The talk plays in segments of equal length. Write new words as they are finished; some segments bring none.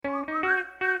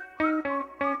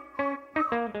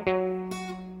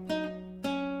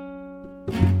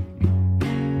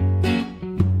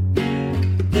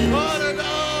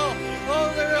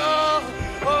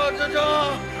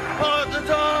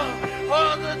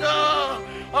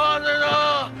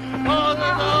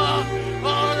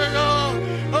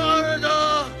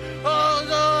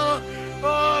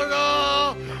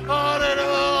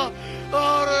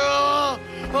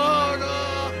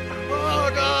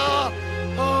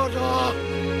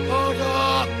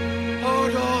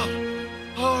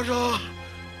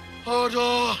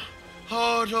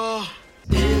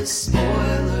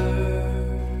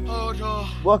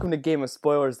Welcome to Game of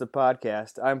Spoilers, the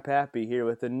podcast. I'm Pappy here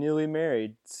with the newly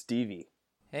married Stevie.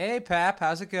 Hey, Pap,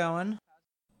 how's it going?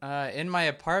 In my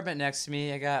apartment next to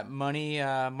me, I got Money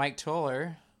Mike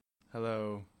Toller.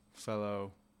 Hello,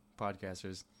 fellow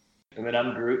podcasters. And then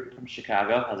I'm Groot from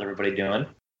Chicago. How's everybody doing?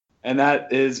 And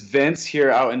that is Vince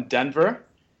here out in Denver.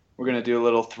 We're going to do a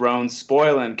little Thrones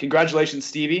spoiling. Congratulations,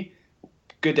 Stevie.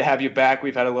 Good to have you back.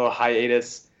 We've had a little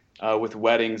hiatus with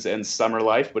weddings and summer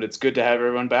life, but it's good to have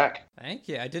everyone back. Thank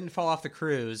you. I didn't fall off the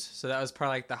cruise, so that was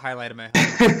probably like the highlight of my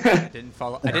I didn't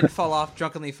fall off,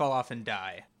 drunkenly fall off and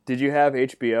die. Did you have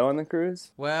HBO on the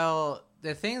cruise? Well,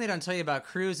 the thing they don't tell you about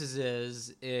cruises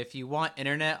is if you want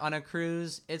internet on a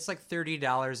cruise, it's like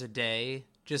 $30 a day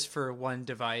just for one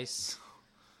device.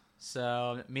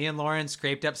 So me and Lauren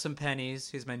scraped up some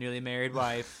pennies, who's my newly married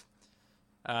wife,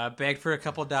 begged for a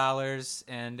couple dollars,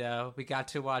 and we got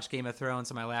to watch Game of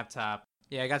Thrones on my laptop.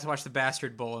 Yeah, I got to watch the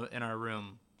Bastard Bowl in our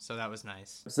room, so that was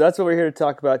nice. So that's what we're here to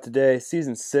talk about today,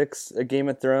 Season 6 of Game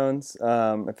of Thrones.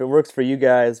 If it works for you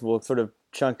guys, we'll sort of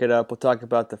chunk it up. We'll talk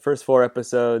about the first 4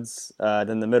 episodes,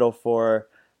 then the middle 4,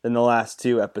 then the last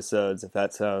 2 episodes, if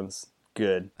that sounds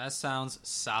good. That sounds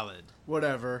solid.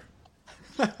 Whatever.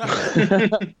 For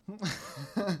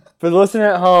the listener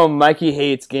at home, Mikey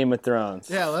hates Game of Thrones.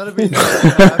 Yeah, let it be known.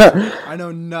 I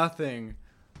know nothing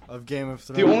of Game of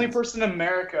Thrones. The only person in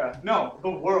America, no, the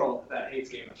world, that hates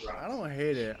Game of Thrones. I don't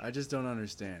hate it. I just don't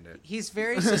understand it. He's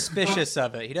very suspicious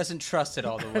of it. He doesn't trust it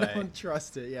all the way. I don't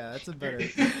trust it. Yeah, that's a better...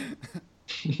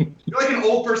 You're like an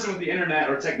old person with the internet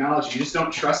or technology. You just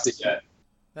don't trust it yet.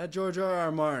 That George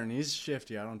R.R. Martin, he's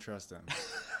shifty. I don't trust him.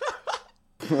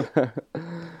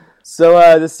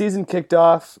 So the season kicked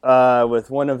off with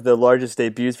one of the largest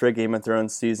debuts for a Game of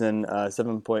Thrones season,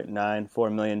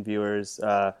 7.94 million viewers.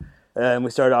 And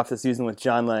we started off the season with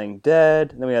Jon laying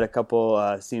dead. And then we had a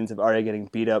couple scenes of Arya getting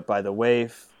beat up by the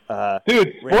waif.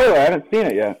 Dude, spoiler, I haven't seen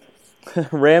it yet.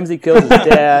 Ramsay kills his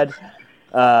dad.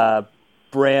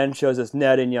 Bran shows us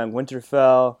Ned and young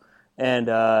Winterfell. And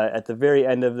at the very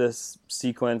end of this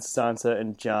sequence, Sansa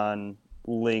and Jon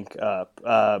link up.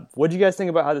 What did you guys think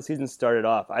about how the season started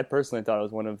off? I personally thought it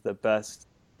was one of the best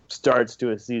starts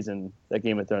to a season that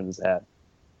Game of Thrones has had.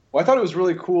 Well, I thought it was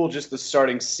really cool. Just the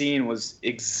starting scene was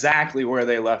exactly where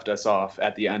they left us off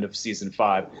at the end of season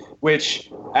 5,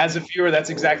 which, as a viewer, that's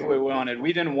exactly what we wanted.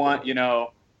 We didn't want,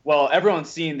 well, everyone's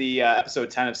seen the episode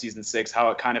 10 of season 6,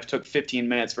 how it kind of took 15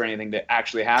 minutes for anything to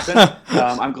actually happen.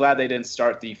 I'm glad they didn't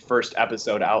start the first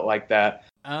episode out like that.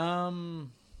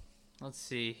 Let's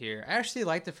see here. I actually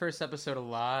liked the first episode a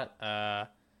lot.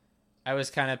 I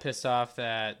was kind of pissed off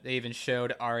that they even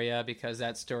showed Arya because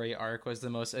that story arc was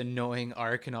the most annoying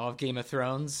arc in all of Game of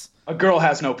Thrones. A girl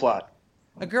has no plot.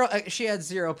 She had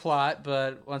 0 plot,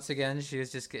 but once again, she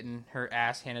was just getting her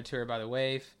ass handed to her by the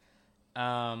waif.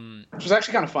 Which was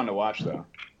actually kind of fun to watch, though.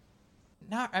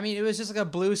 It was just like a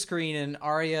blue screen and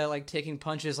Arya like taking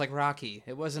punches like Rocky.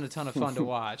 It wasn't a ton of fun to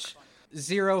watch.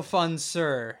 0 fun,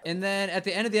 sir. And then at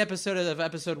the end of the episode of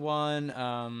episode 1,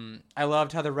 I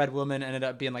loved how the Red Woman ended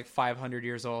up being like 500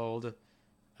 years old.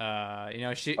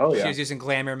 She was using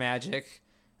glamour magic.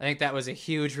 I think that was a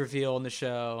huge reveal in the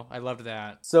show. I loved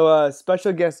that. So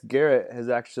special guest Garrett has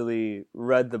actually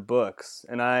read the books,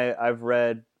 and I've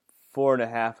read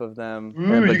 4.5 of them.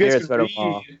 But Garrett's read them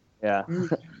all. Yeah. You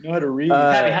know how to read.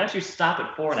 Patty, how did you stop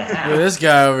at 4.5? Look at this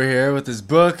guy over here with his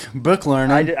book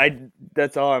learning. I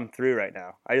that's all I'm through right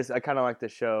now. I kind of like the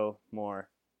show more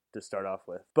to start off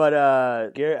with.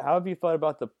 But Garrett, how have you thought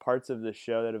about the parts of the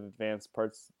show that have advanced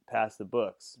parts past the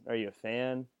books? Are you a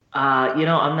fan? I'm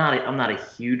not a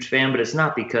huge fan, but it's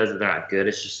not because they're not good.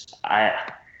 It's just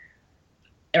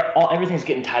everything's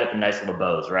getting tied up in nice little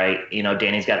bows, right?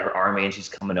 Dany's got her army and she's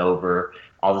coming over.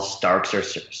 All the Starks are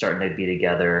starting to be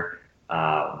together.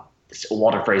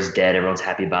 Walder Frey's dead. Everyone's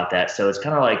happy about that. So it's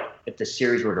kind of like if the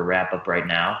series were to wrap up right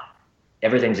now,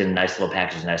 everything's in nice little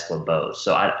packages, nice little bows.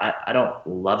 So I don't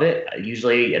love it.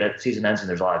 Usually a season ends and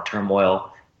there's a lot of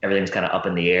turmoil. Everything's kind of up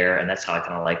in the air, and that's how I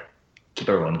kind of like keep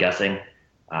everyone guessing.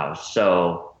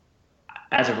 So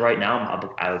as of right now,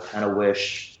 I kind of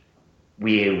wish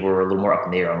we were a little more up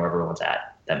in the air on where everyone's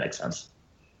at. That makes sense.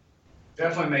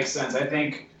 Definitely makes sense. I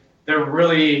think they're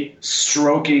really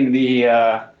stroking the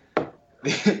I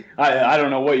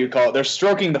don't know what you call it. They're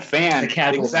stroking the fan The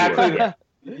casual exactly. viewer.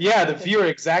 Yeah, the viewer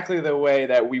exactly the way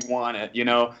that we want it. You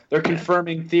know, they're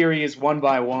confirming theories one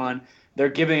by one. They're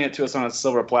giving it to us on a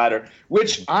silver platter,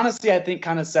 which honestly I think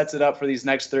kind of sets it up for these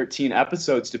next 13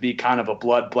 episodes to be kind of a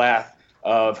bloodbath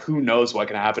of who knows what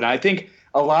can happen. I think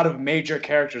a lot of major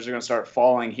characters are going to start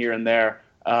falling here and there,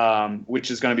 which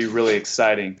is going to be really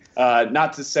exciting.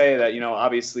 Not to say that, you know,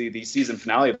 obviously the season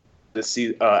finale of this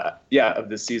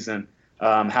season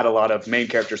had a lot of main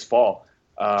characters fall.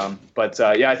 But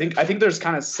I think there's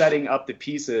kind of setting up the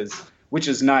pieces, which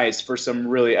is nice for some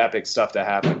really epic stuff to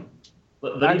happen.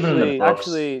 But even in the books,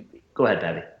 go ahead,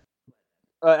 Babby.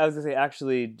 I was gonna say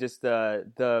actually, just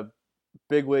the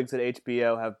bigwigs at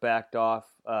HBO have backed off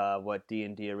what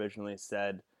D&D originally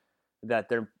said, that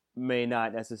there may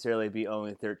not necessarily be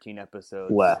only 13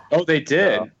 episodes left. Oh, they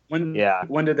did. When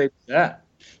did they do that?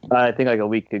 I think like a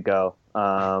week ago.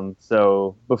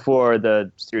 So before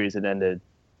the series had ended.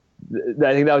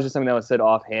 I think that was just something that was said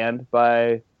offhand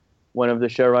by one of the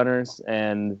showrunners,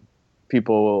 and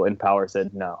people in power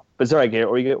said no. But sorry, Garrett,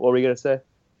 what were you going to say?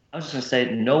 I was just going to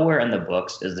say, nowhere in the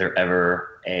books is there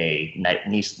ever a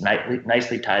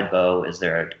nicely tied bow. Is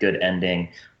there a good ending?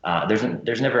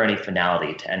 There's never any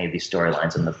finality to any of these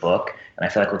storylines in the book, and I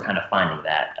feel like we're kind of finding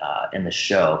that in the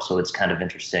show. So it's kind of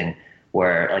interesting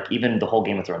where, like, even the whole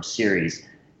Game of Thrones series,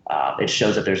 it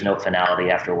shows that there's no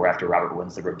finality after Robert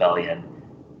wins the rebellion.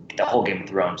 The whole Game of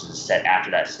Thrones is set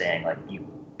after that, saying like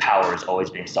power is always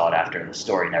being sought after, and the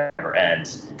story never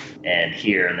ends. And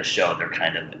here in the show, they're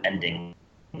kind of ending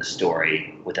the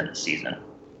story within the season.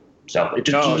 So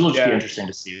it'll just be interesting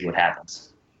to see what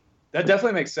happens. That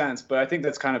definitely makes sense, but I think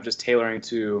that's kind of just tailoring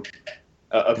to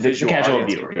a visual casual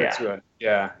audience viewer.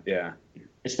 Yeah.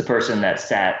 It's the person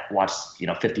that watched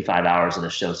 55 hours of the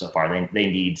show so far. They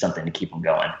need something to keep them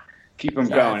going. Keep them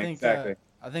going, exactly.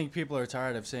 I think people are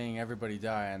tired of seeing everybody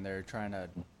die, and they're trying to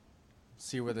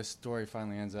see where the story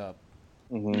finally ends up.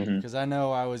 Because I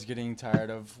know I was getting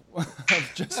tired of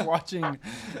just watching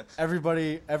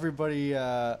everybody,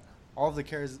 all of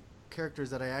the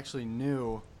characters that I actually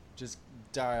knew just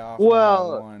die off.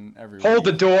 One every week. Hold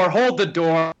the door. Hold the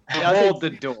door.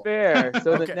 Fair.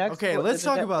 So okay, let's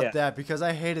talk about that, because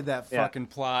I hated that fucking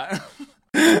plot.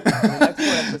 In the next 4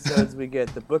 episodes, we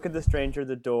get the Book of the Stranger,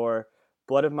 the Door,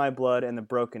 Blood of My Blood, and the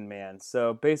Broken Man.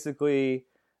 So basically,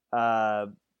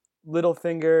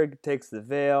 Littlefinger takes the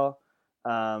veil.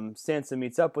 Sansa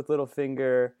meets up with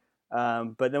Littlefinger.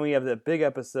 But then we have the big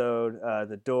episode,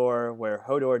 The Door, where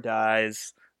Hodor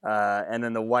dies. And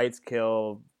then the Whites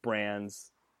kill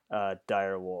Bran's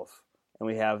direwolf. And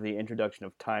we have the introduction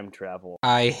of time travel.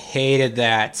 I hated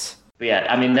that. But yeah,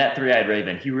 I mean, that three-eyed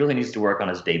raven, he really needs to work on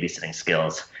his babysitting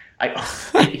skills.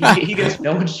 He gets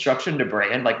no instruction to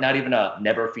Bran, like not even a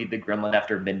never feed the gremlin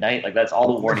after midnight. Like that's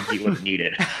all the warning he would have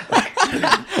needed. Like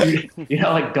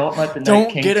don't let the Night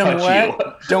King get him touch wet.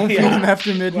 you. Don't feed him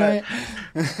after midnight.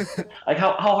 Like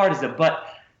how hard is it? But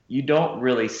you don't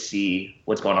really see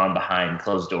what's going on behind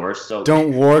closed doors. So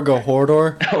don't warg a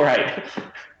Hodor. Right.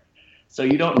 So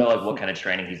you don't know like what kind of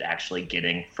training he's actually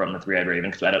getting from the three-eyed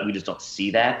raven, because we just don't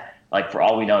see that. Like, for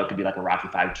all we know, it could be like a Rocky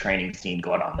V training scene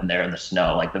going on in there in the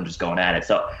snow, like them just going at it.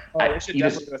 So we should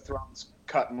definitely do a Thrones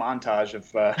cut montage of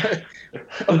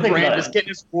Bran just getting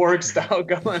his warg style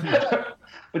going.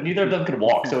 But neither of them could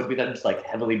walk, so it would be them just like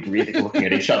heavily breathing, looking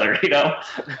at each other, It'd be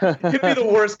the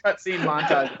worst cutscene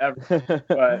montage ever.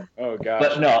 But, oh, gosh.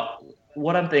 But no,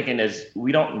 what I'm thinking is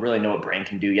we don't really know what Bran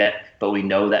can do yet, but we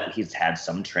know that he's had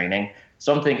some training.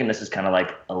 So I'm thinking this is kind of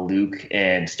like a Luke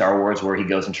in Star Wars where he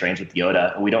goes and trains with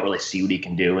Yoda, and we don't really see what he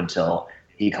can do until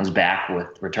he comes back with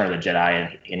Return of the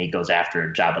Jedi and he goes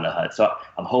after Jabba the Hutt. So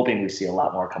I'm hoping we see a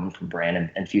lot more coming from Bran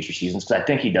in future seasons, because I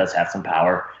think he does have some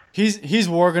power. He's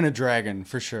warging a dragon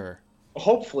for sure.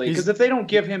 Hopefully, because if they don't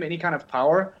give him any kind of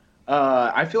power,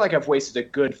 I feel like I've wasted a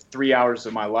good 3 hours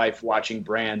of my life watching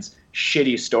Bran's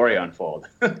shitty story unfold,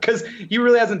 because he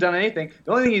really hasn't done anything.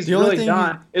 The only thing he's really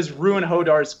done is ruin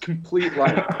Hodor's complete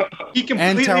life. He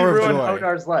completely ruined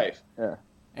Hodor's life. Yeah,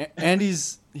 and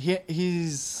he's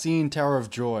seen Tower of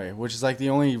Joy, which is like the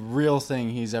only real thing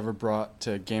he's ever brought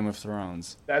to Game of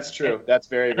Thrones. That's true. That's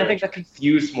very. I think that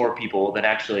confused more people than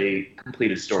actually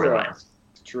completed storylines.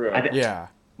 True. Yeah.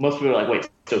 Most people are like, wait,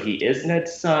 so he is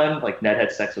Ned's son? Like Ned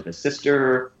had sex with his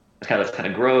sister? That's kind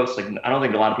of gross. Like I don't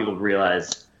think a lot of people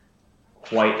realize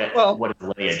quite what his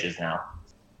lineage is now.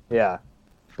 Yeah,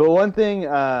 but one thing,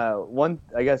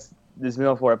 I guess these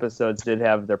middle 4 episodes did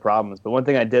have their problems, but one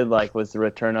thing I did like was the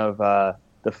return of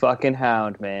The fucking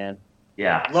Hound, man.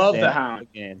 Yeah. Love Stand the up Hound.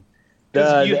 again.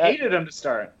 Because you Yeah. hated him to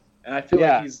start, and I feel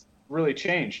Yeah. like he's really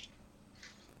changed.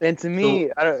 And to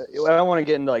me, I don't want to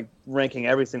get into like ranking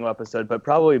every single episode, but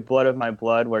probably Blood of My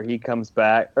Blood, where he comes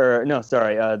back, or no,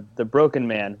 sorry, The Broken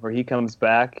Man, where he comes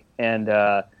back, and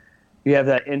you have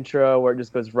that intro where it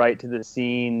just goes right to the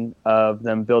scene of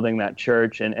them building that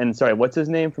church. And sorry, what's his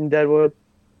name from Deadwood?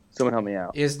 Someone help me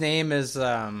out. His name is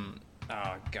oh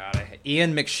god,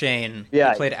 Ian McShane.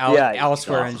 Yeah, He played yeah, Alice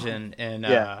awesome. Swearingen in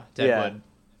Yeah, Deadwood.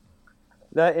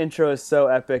 That intro is so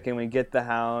epic, and we get the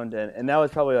Hound, and that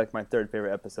was probably like my third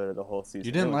favorite episode of the whole season.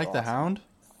 You didn't It was like the awesome. Hound?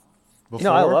 Before?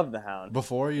 No, I love the Hound.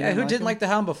 Before you? Yeah, who didn't him? like the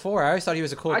Hound before? I always thought he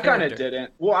was a cool I character. kind of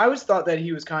didn't. Well, I always thought that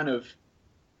he was kind of.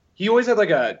 He always had like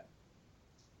a.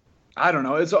 I don't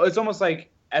know. It's almost like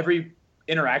every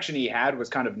interaction he had was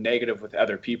kind of negative with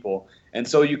other people, and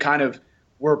so you kind of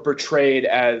were portrayed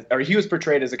as, or he was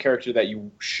portrayed as a character that you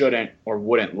shouldn't or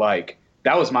wouldn't like.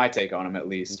 That was my take on him, at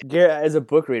least. Garrett, as a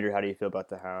book reader, how do you feel about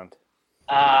the Hound?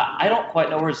 I don't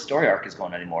quite know where his story arc is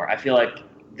going anymore. I feel like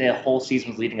the whole season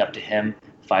was leading up to him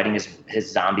fighting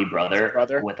his zombie brother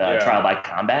with a trial by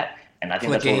combat, and I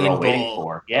think that's what we were all waiting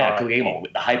for. Yeah,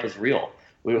 Clegane. The hype was real.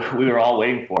 We were all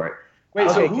waiting for it. Wait,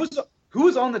 so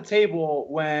who's on the table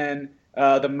when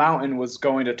the Mountain was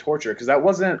going to torture? Because that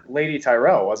wasn't Lady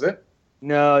Tyrell, was it?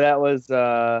 No, that was.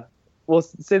 We'll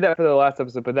save that for the last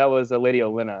episode, but that was Lady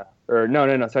Olenna. Or no,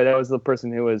 sorry, that was the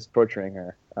person who was torturing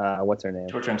her. What's her name?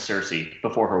 Torturing Cersei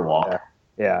before her walk.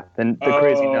 Yeah, the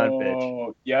crazy nun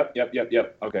bitch.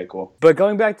 Yep. Okay, cool. But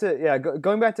going back to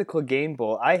Clegane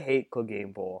Bowl, I hate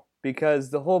Clegane Bowl because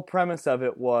the whole premise of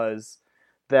it was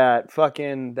that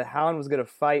fucking the Hound was gonna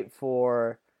fight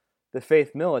for the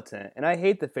Faith Militant, and I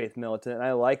hate the Faith Militant, and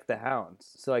I like the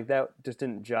Hounds, so like that just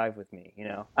didn't jive with me, you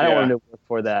know. I don't want to work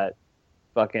for that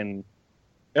fucking.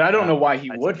 And I don't know why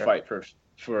he would fight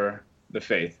for the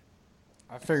Faith.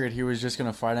 I figured he was just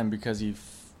gonna fight him because he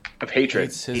of hatred.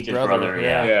 hates his Hates his brother.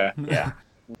 Yeah.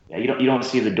 Yeah. You don't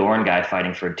see the Dorne guy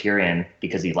fighting for Tyrion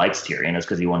because he likes Tyrion. It's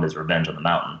because he wanted his revenge on the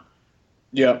Mountain.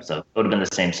 Yeah. So it would have been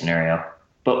the same scenario.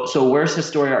 But so where's his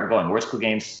story arc going? Where's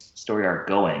Clegane's story arc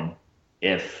going?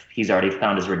 If he's already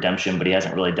found his redemption, but he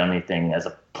hasn't really done anything as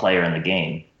a player in the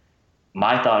game.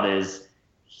 My thought is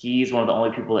he's one of the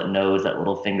only people that knows that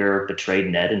Littlefinger betrayed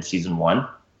Ned in season 1.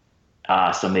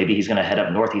 So maybe he's going to head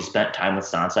up north. He spent time with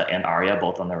Sansa and Arya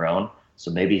both on their own. So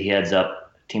maybe he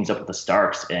teams up with the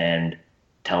Starks and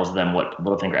tells them what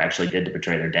Littlefinger actually did to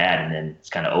betray their dad, and then it's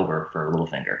kind of over for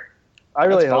Littlefinger. I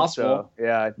really That's hope possible. so.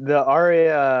 Yeah, the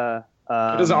Arya.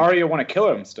 Doesn't Arya want to kill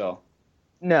him still?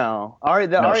 No, No, Arya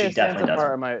she definitely Sansa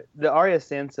doesn't. part. The Arya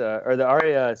Sansa or the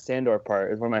Arya Sandor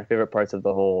part is one of my favorite parts of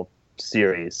the whole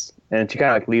series, and she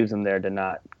kind of like leaves him there to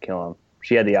not kill him.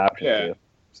 She had the option to.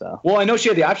 So. Well, I know she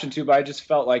had the option to, but I just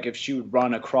felt like if she would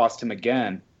run across him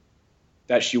again,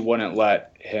 that she wouldn't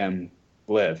let him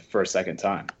live for a second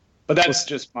time. But that's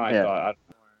just my thought.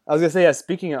 I was gonna say, yeah.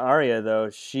 Speaking of Arya, though,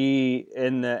 she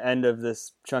in the end of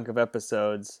this chunk of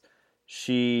episodes,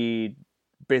 she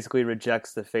basically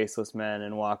rejects the Faceless Men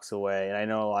and walks away. And I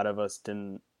know a lot of us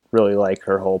didn't really like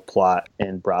her whole plot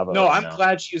in Bravo. No, I'm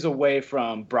glad she's away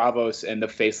from Bravos and the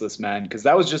Faceless Men, because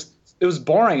it was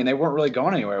boring and they weren't really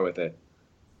going anywhere with it.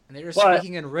 And they were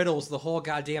speaking in riddles the whole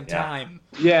goddamn time.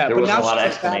 Yeah, There but wasn't now a lot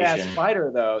of she's a badass explanation.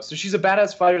 fighter, though. So she's a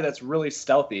badass fighter that's really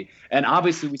stealthy. And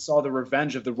obviously, we saw the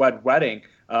revenge of the Red Wedding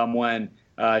when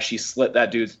she slit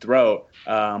that dude's throat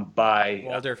by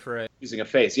Walder Frey. using a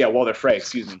face. Yeah, Walder Frey,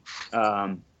 excuse me.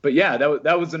 But yeah,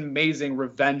 that was an amazing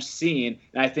revenge scene.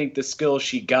 And I think the skills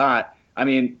she got, I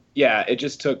mean, yeah, it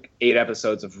just took 8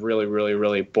 episodes of really, really,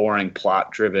 really boring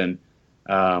plot-driven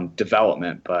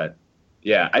development. But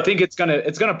yeah, I think it's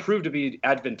gonna prove to be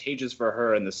advantageous for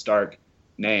her in the Stark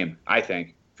name. I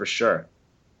think for sure.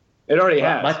 It already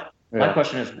has. My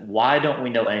question is, why don't we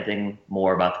know anything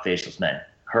more about the Faceless Men?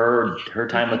 Her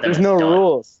time with them. There's is no done.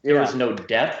 rules. There Yeah. was no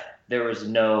depth.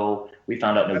 We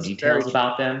found out no That's details very true.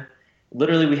 about them.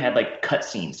 Literally, we had like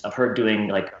cutscenes of her doing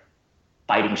like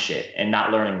fighting shit and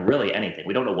not learning really anything.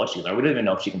 We don't know what she learned. We don't even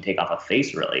know if she can take off a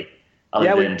face really, other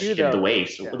Yeah, we than do, she did the though.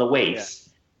 waves. Yeah. The waves.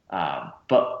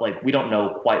 But like we don't know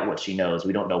quite what she knows.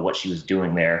 We don't know what she was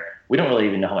doing there. We don't really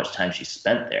even know how much time she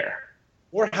spent there.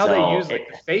 Or how So they use like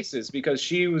the faces, because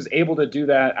she was able to do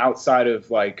that outside of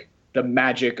like the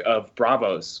magic of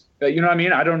Bravos. You know what I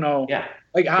mean? I don't know. Yeah.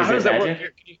 Like how Is does it that magic?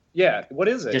 work? Yeah. What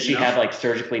is it? Does she you know? have like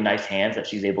surgically nice hands that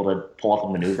she's able to pull off a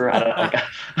maneuver? I don't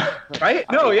like. Right?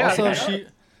 No. Yeah.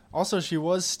 Also she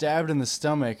was stabbed in the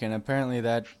stomach, and apparently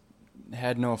that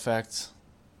had no effect.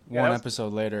 Yeah, One that was-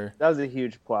 episode later. That was a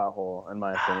huge plot hole, in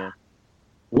my opinion.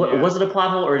 Was it a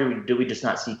plot hole, or did we just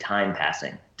not see time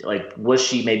passing? Like, was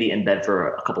she maybe in bed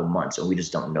for a couple months, and we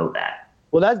just don't know that?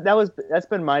 Well, that's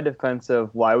been my defense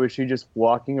of why was she just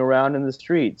walking around in the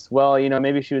streets? Well,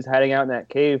 maybe she was hiding out in that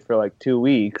cave for like 2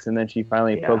 weeks, and then she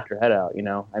finally poked her head out.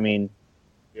 I mean,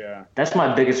 yeah, that's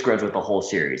my biggest grudge with the whole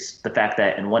series: the fact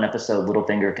that in one episode,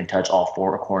 Littlefinger can touch all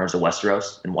 4 corners of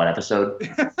Westeros in one episode,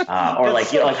 or like,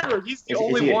 he's the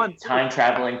only one time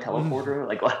traveling teleporter,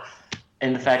 like what?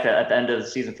 And the fact that at the end of the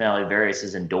season finale, Varys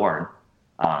is in Dorne.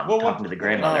 Talking to the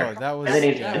grandmother, and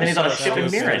then he's on a ship in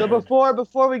Mirren. So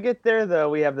before we get there, though,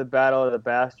 we have the Battle of the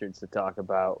Bastards to talk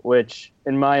about, which,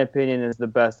 in my opinion, is the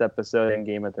best episode in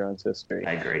Game of Thrones history.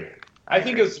 I agree. I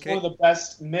think it's one of the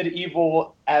best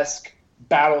medieval-esque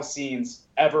battle scenes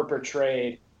ever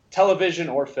portrayed, television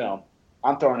or film.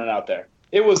 I'm throwing it out there.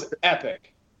 It was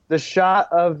epic. The shot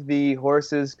of the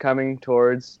horses coming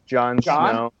towards Jon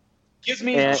Snow gives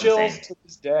me chills to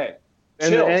this day.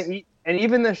 And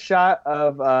even the shot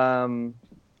of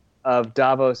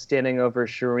Davos standing over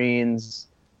Shireen's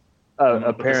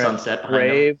apparent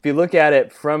grave. If you look at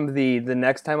it from the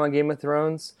next time on Game of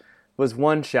Thrones, was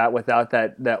one shot without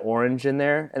that orange in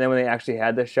there, and then when they actually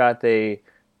had the shot, they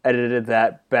edited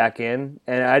that back in,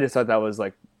 and I just thought that was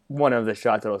like one of the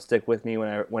shots that'll stick with me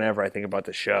whenever I think about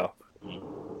the show.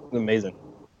 Amazing.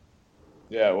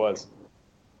 Yeah, it was.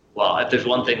 Well, if there's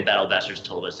one thing Battle of Bastards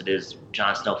told us, it is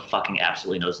Jon Snow fucking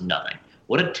absolutely knows nothing.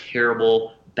 What a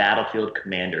terrible battlefield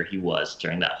commander he was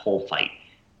during that whole fight.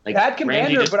 Like, bad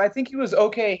commander, but I think he was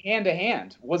okay hand to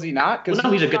hand. Was he not? Well,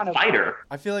 no, he's a good fighter.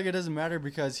 I feel like it doesn't matter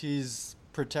because he's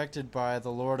protected by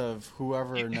the Lord of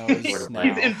whoever knows now.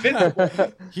 He's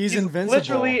invincible. He's invincible.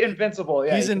 Literally invincible.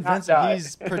 Yeah, he's invincible.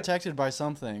 He's protected by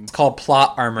something. It's called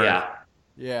plot armor.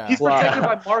 Yeah. He's protected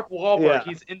by Mark Wahlberg. Yeah.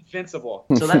 He's invincible.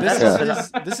 So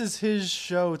this is his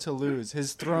show to lose,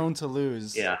 his throne to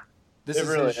lose. Yeah. This is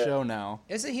really his show now.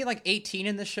 Isn't he like 18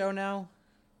 in the show now?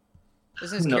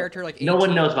 Isn't his character like 18? No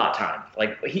one knows about time.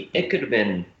 Like it could have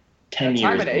been 10 years.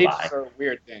 Time and ages are a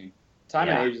weird thing. Time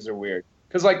and ages are weird.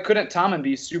 Because couldn't Tommen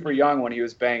be super young when he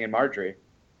was banging Marjorie?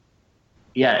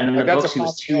 Yeah, and in the books he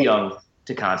was too young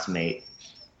to consummate.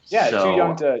 Yeah, too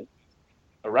young to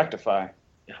rectify.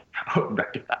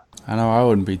 Rectify. I know I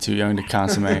wouldn't be too young to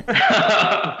consummate.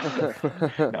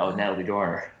 No, Natalie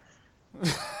Dormer.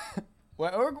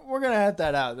 Well, we're gonna have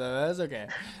that out though. That's okay.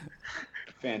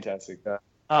 Fantastic. No,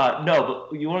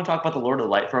 but you want to talk about the Lord of the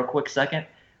Light for a quick second?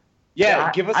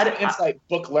 Yeah, give us some insight,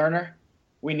 book learner.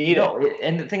 We need it.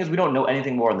 And the thing is, we don't know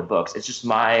anything more in the books. It's just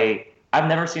I've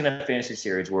never seen a fantasy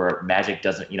series where magic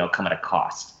doesn't, come at a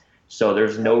cost. So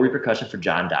there's no repercussion for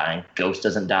Jon dying. Ghost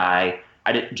doesn't die.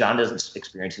 Jon doesn't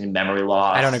experience any memory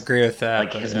loss. I don't agree with that.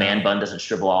 Like his man bun doesn't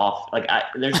shrivel off. Like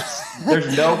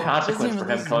there's no consequence for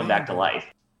him coming back to life.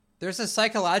 There's a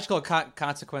psychological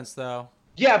consequence though.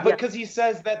 Yeah, but because he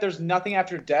says that there's nothing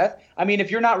after death. I mean, if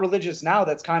you're not religious now,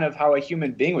 that's kind of how a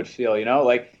human being would feel,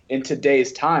 like in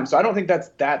today's time. So I don't think that's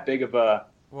that big of a.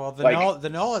 Well, the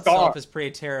null itself is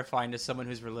pretty terrifying to someone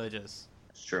who's religious.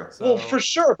 It's true. So... Well, for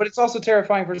sure, but it's also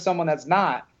terrifying for someone that's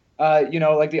not.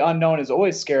 Like the unknown is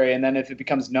always scary, and then if it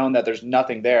becomes known that there's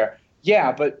nothing there,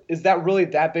 yeah, but is that really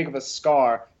that big of a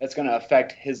scar that's going to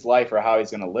affect his life or how he's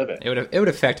going to live it? It would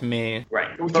affect me,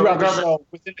 right? Throughout the show,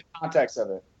 within the context of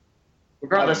it.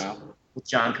 Regardless, with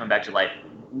Jon coming back to life,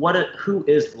 who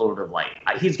is the Lord of Light?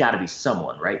 He's got to be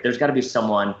someone, right? There's got to be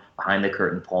someone behind the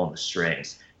curtain pulling the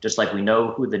strings. Just like we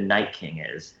know who the Night King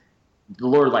is, the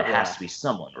Lord of Light has to be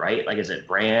someone, right? Like, is it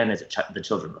Bran? Is it the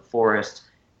Children of the Forest?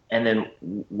 And then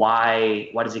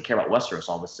why does he care about Westeros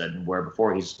all of a sudden, where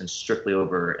before he's been strictly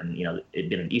over and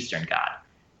it'd been an Eastern god?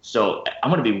 So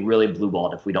I'm going to be really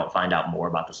blue-balled if we don't find out more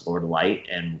about this Lord of Light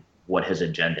and what his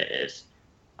agenda is.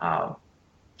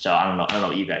 So I don't know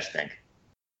what you guys think.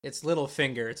 It's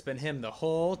Littlefinger. It's been him the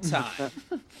whole time.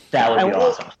 That would be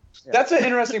awesome. That's an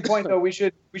interesting point, though. We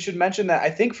should mention that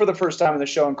I think for the first time in the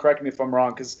show, and correct me if I'm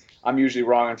wrong, because I'm usually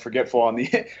wrong and forgetful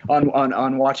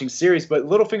on watching series. But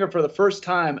Littlefinger, for the first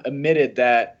time, admitted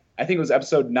that I think it was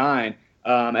episode 9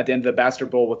 at the end of the Bastard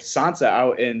Bowl with Sansa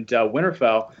out in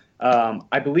Winterfell.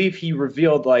 I believe he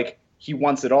revealed he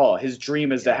wants it all. His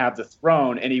dream is to have the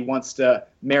throne, and he wants to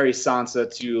marry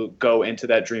Sansa to go into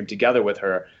that dream together with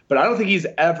her. But I don't think he's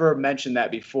ever mentioned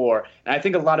that before. And I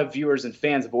think a lot of viewers and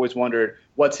fans have always wondered,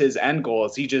 what's his end goal?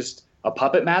 Is he just a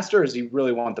puppet master, or does he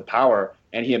really want the power?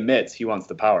 And he admits he wants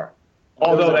the power.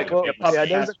 Although that could be a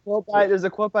puppet master. There's a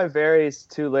quote by Varys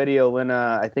to Lady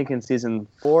Olenna, I think in season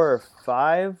 4 or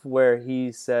 5, where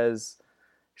he says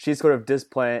she's sort of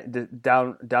downplaying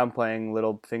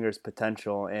Littlefinger's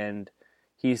potential, and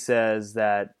he says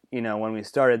that, when we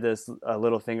started this,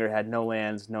 Littlefinger had no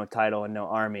lands, no title, and no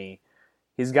army.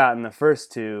 He's gotten the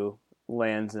first 2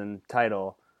 lands and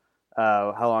title.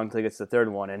 How long until he gets the third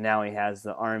one? And now he has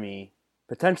the army,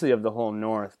 potentially of the whole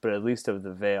North, but at least of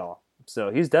the Vale.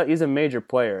 So he's a major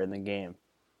player in the game.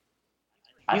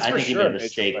 I think he made a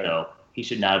mistake, though. He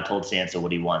should not have told Sansa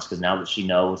what he wants, because now that she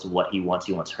knows what he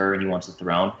wants her and he wants the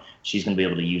throne, she's going to be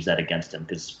able to use that against him,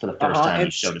 because for the first time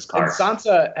he showed his cards. And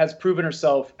Sansa has proven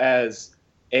herself as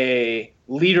a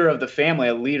leader of the family,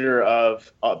 a leader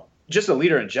of just a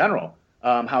leader in general.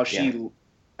 How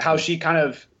she kind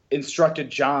of instructed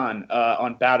Jon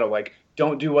on battle, like,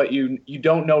 don't do what you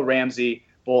don't know Ramsay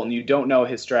Bolton, you don't know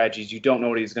his strategies, you don't know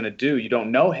what he's going to do, you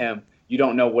don't know him, you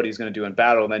don't know what he's going to do in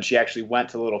battle. And then she actually went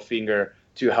to Littlefinger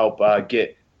to help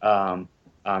get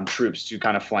troops to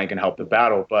kind of flank and help the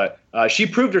battle. But she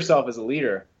proved herself as a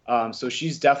leader, so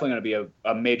she's definitely going to be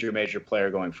a major player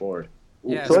going forward.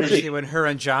 Yeah, especially when her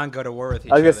and Jon go to war with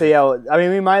each other. I was going to say,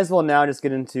 we might as well now just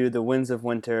get into the Winds of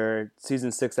Winter,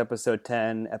 Season 6, Episode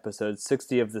 10, Episode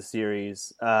 60 of the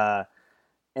series.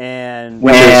 And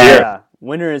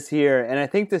Winter is here. And I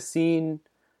think the scene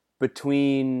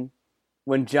between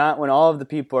when all of the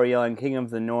people are yelling King of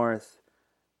the North,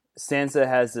 Sansa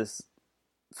has this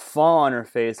fall on her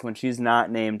face when she's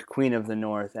not named Queen of the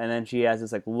North, and then she has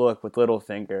this look with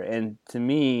Littlefinger. And to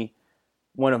me,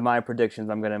 one of my predictions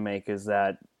I'm going to make is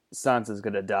that Sansa's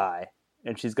going to die,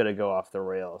 and she's going to go off the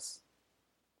rails.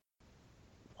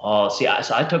 Oh, see,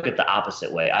 so I took it the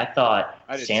opposite way. I thought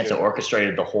Sansa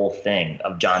orchestrated the whole thing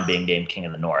of Jon being named King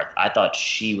of the North. I thought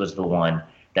she was the one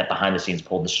that behind the scenes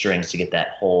pulled the strings to get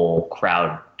that whole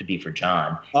crowd to be for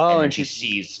Jon. Oh, and she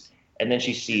sees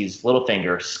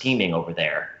Littlefinger scheming over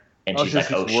there. And she's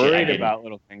like, "Oh shit!" Worried about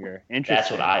Littlefinger. Interesting. That's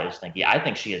what I was thinking. I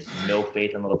think she has no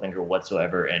faith in Littlefinger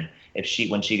whatsoever, and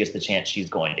when she gets the chance, she's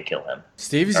going to kill him.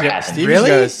 Stevie's really? got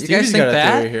You guys think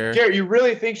that? Here. Garrett, you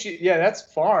really think she? Yeah, that's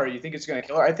far. You think it's going to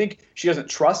kill her? I think she doesn't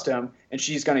trust him, and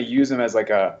she's going to use him as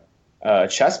a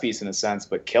chess piece in a sense,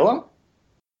 but kill him.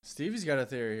 Stevie's got a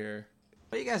theory here.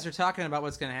 But you guys are talking about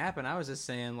what's going to happen. I was just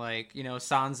saying,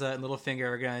 Sansa and Littlefinger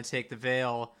are going to take the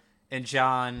Vale, and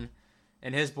Jon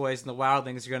and his boys and the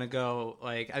Wildlings are going to go,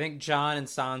 I think Jon and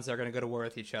Sansa are going to go to war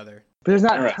with each other. But there's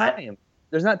not time.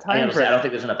 There's not time for it. I don't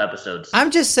think there's enough episodes. I'm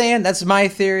just saying, that's my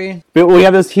theory. But we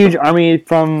have this huge army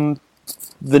from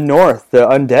the North, the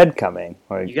undead coming.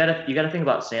 You gotta think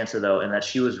about Sansa, though, and that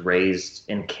she was raised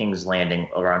in King's Landing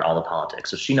around all the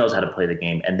politics. So she knows how to play the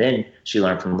game. And then she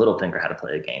learned from Littlefinger how to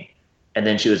play the game. And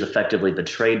then she was effectively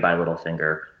betrayed by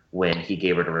Littlefinger when he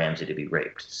gave her to Ramsay to be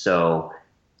raped. So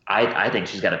I think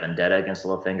she's got a vendetta against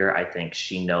Littlefinger. I think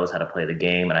she knows how to play the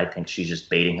game, and I think she's just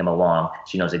baiting him along.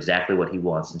 She knows exactly what he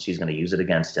wants, and she's going to use it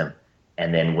against him.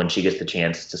 And then when she gets the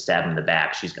chance to stab him in the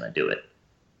back, she's going to do it.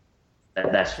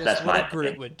 That's what a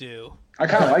Groot would do. I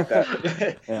kind of like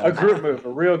that. A Groot move, a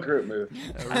real Groot move.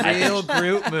 A real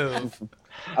Groot move.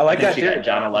 I like that. She got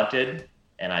Jon elected,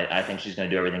 and I think she's going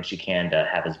to do everything she can to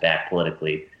have his back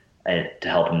politically and to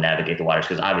help him navigate the waters,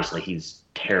 because obviously he's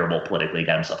terrible politically,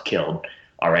 got himself killed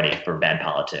already for bad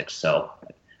politics. So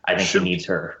I think he needs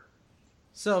her.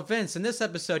 So Vince, in this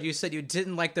episode, you said you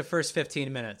didn't like the first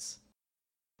 15 minutes.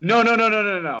 No.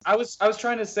 I was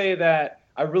trying to say that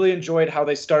I really enjoyed how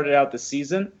they started out the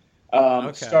season,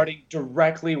 starting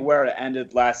directly where it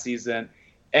ended last season.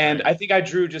 And I think I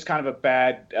drew just kind of a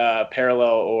bad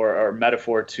parallel or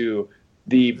metaphor to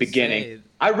the beginning.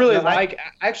 I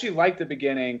actually liked the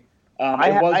beginning.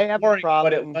 It was boring,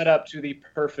 but it led up to the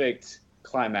perfect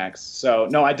climax. So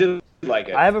no, I did like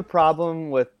it. I have a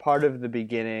problem with part of the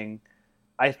beginning.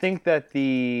 I think that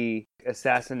the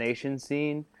assassination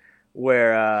scene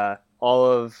where all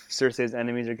of Cersei's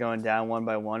enemies are going down one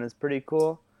by one is pretty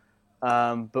cool.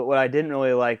 But what I didn't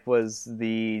really like was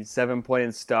the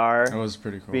 7-pointed star. That was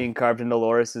pretty cool. Being carved into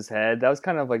Loris's head. That was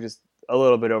kind of just a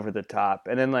little bit over the top.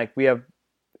 And then we have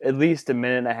at least a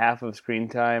minute and a half of screen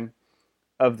time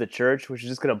of the church, which is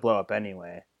just going to blow up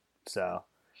anyway. So,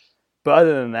 but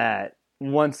other than that,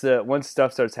 once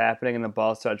stuff starts happening and the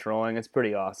ball starts rolling, it's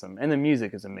pretty awesome. And the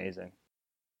music is amazing.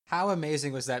 How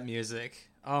amazing was that music?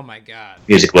 Oh my god.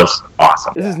 Music was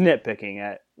awesome. This is nitpicking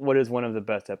at what is one of the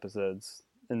best episodes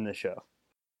in the show.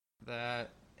 That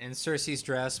and Cersei's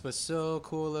dress was so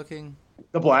cool looking.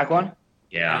 The black one?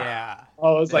 Yeah.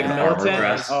 Oh, it was like Norton.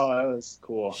 Oh, that was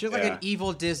cool. She looked like an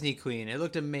evil Disney queen. It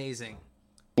looked amazing.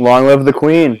 Long live the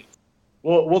queen.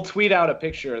 We'll tweet out a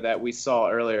picture that we saw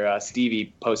earlier.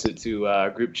 Stevie posted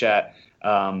to group chat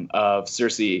of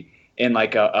Cersei in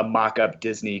a mock-up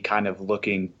Disney kind of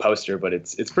looking poster, but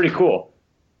it's pretty cool.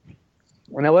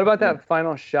 Now, what about that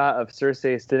final shot of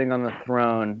Cersei sitting on the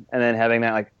throne and then having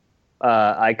that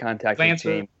eye contact with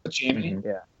Jaime? Jaime. Mm-hmm.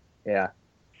 Yeah.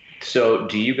 So,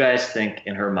 do you guys think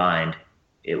in her mind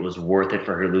it was worth it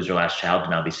for her to lose her last child to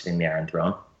now be sitting in the Iron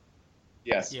Throne?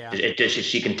 Yes. Yeah. Is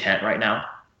she content right now?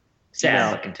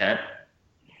 Sad, but content.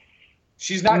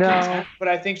 She's not content, but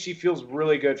I think she feels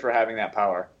really good for having that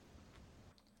power.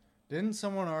 Didn't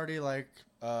someone already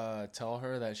tell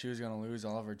her that she was going to lose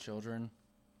all of her children?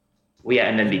 Well, yeah,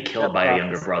 and then be killed by a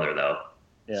younger brother, though.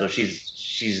 Yeah. So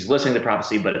she's listening to the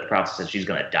prophecy, but the prophecy says she's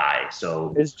going to die.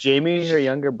 So is Jaime her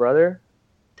younger brother?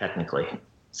 Technically.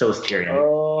 So is Tyrion.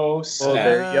 Oh, snap. Well,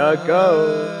 there you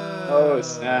go. Oh,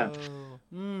 snap.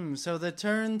 So the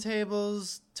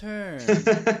turntables turn.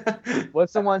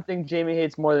 What's the one thing Jaime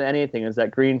hates more than anything is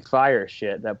that green fire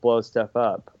shit that blows stuff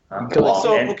up.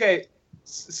 Okay,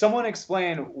 someone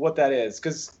explain what that is,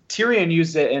 because Tyrion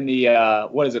used it in the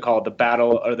what is it called, the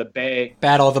battle or the bay?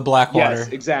 Battle of the Blackwater. Yes,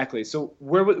 exactly. So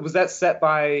where was that set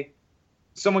by?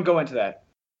 Someone go into that.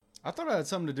 I thought it had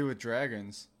something to do with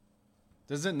dragons.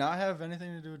 Does it not have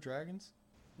anything to do with dragons?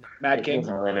 Mad King? It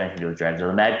doesn't really have anything to do with dragons.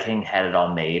 The Mad King had it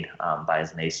all made by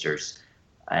his maesters,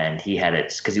 and he had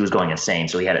it because he was going insane,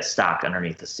 so he had it stocked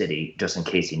underneath the city just in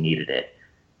case he needed it.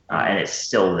 And it's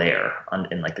still there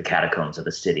in the catacombs of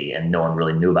the city, and no one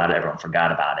really knew about it. Everyone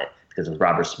forgot about it because with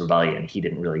Robert's Rebellion, he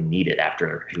didn't really need it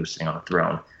after he was sitting on the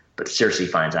throne. But Cersei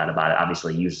finds out about it,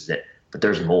 obviously uses it, but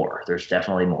there's more. There's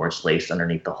definitely more. It's laced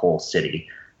underneath the whole city.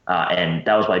 And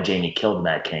that was why Jaime killed the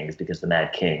Mad King, is because the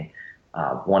Mad King,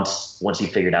 once he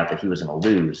figured out that he was going to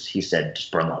lose, he said,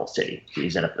 just burn the whole city. He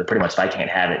said, pretty much, if I can't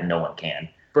have it, no one can.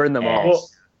 Burn them all.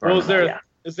 Is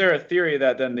there a theory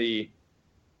that then the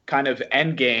kind of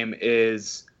end game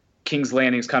is King's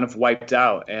Landing's kind of wiped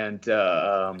out and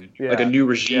like a new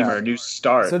regime or a new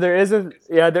start? So there is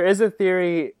a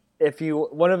theory.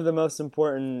 One of the most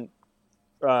important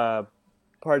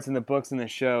parts in the books and the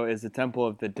show is the Temple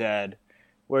of the Dead,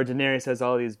 where Daenerys has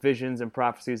all these visions and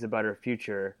prophecies about her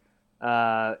future.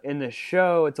 In the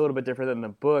show, it's a little bit different than the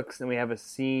books, and we have a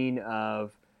scene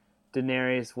of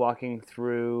Daenerys walking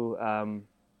through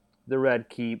the Red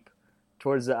Keep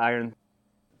towards the Iron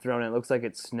Throne. It looks like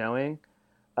it's snowing,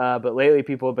 but lately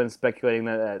people have been speculating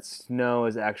that snow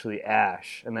is actually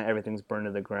ash and that everything's burned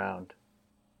to the ground.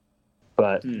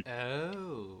 But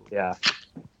yeah,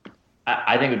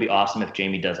 I think it would be awesome if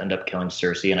Jaime does end up killing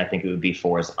Cersei, and I think it would be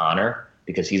for his honor,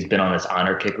 because he's been on this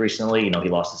honor kick recently. He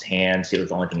lost his hands. It was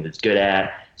the only thing he was good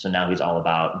at. So now he's all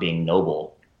about being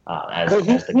noble. Who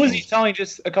was he telling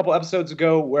just a couple episodes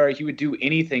ago where he would do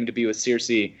anything to be with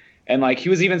Cersei? And he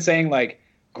was even saying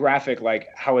graphic,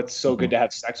 how it's so good to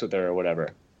have sex with her or whatever.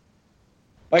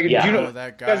 Do you know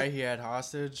that guy he had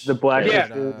hostage? The black,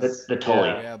 the Tully.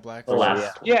 Yeah, black.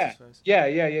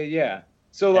 Yeah.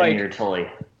 So Tully.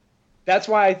 That's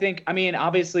why I think. I mean,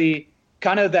 obviously,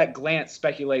 kind of that glance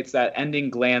speculates, that ending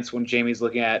glance when Jaime's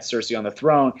looking at Cersei on the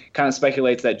throne, kind of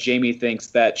speculates that Jaime thinks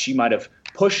that she might have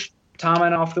pushed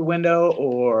Tommen off the window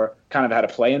or kind of had a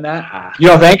play in that. You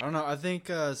don't think? I don't know. I think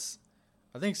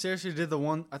Cersei did the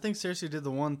one. I think Cersei did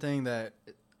the one thing that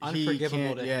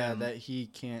unforgivable to him. that he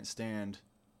can't stand,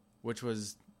 which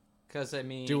was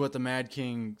do what the Mad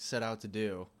King set out to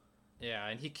do. Yeah,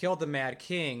 and he killed the Mad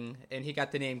King, and he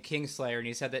got the name Kingslayer, and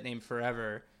he's had that name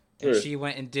forever. And she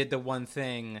went and did the one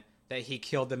thing that he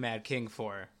killed the Mad King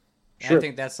for. I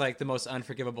think that's the most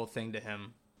unforgivable thing to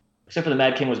him. Except for the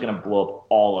Mad King was going to blow up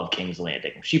all of King's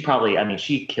Landing. She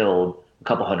killed a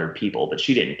couple hundred people, but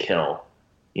she didn't kill,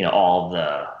 all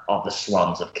the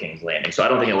slums of King's Landing. So I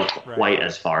don't think it went quite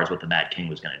as far as what the Mad King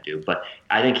was going to do. But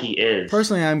I think he is.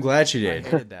 Personally, I'm glad she did. I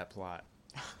hated that plot.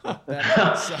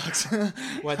 That sucks.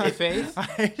 What, the Faith? I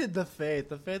hated the Faith.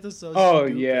 The Faith was so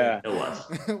stupid. Yeah. It was.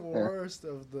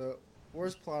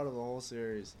 worst plot of the whole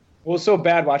series. Well, it's so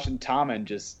bad watching Tommen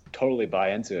just totally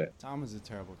buy into it. Tommen's a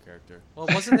terrible character. Well,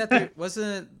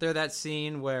 wasn't there that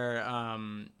scene where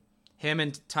him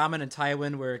and Tommen and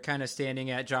Tywin were kind of standing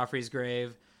at Joffrey's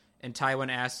grave, and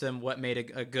Tywin asked him what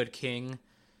made a good king,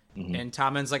 and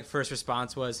Tommen's first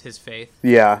response was his faith.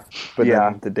 Yeah, but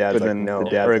then the dad's no.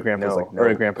 Or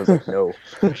Grandpa's no.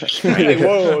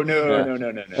 Whoa, no.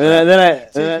 And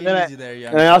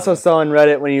then I also saw on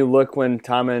Reddit when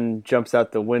Tommen jumps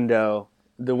out the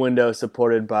window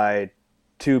supported by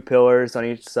two pillars on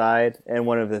each side, and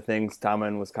one of the things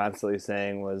Tommen was constantly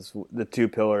saying was the two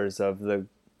pillars of the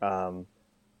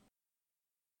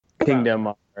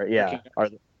kingdom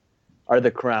are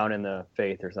the crown and the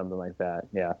faith, or something like that.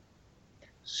 Yeah.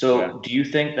 So, do you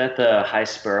think that the High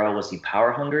Sparrow, was he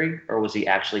power hungry, or was he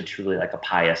actually truly a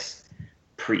pious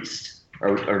priest?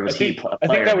 or was he? I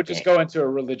think that would just go into a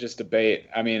religious debate.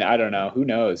 I mean, I don't know. Who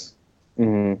knows?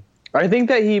 Mm-hmm. I think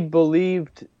that he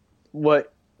believed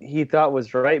what he thought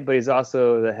was right, but he's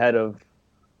also the head of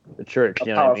the church.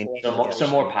 You know what I mean? So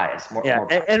more pious. More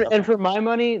pious. And for my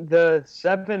money, the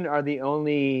 7 are the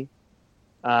only.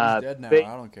 He's dead now.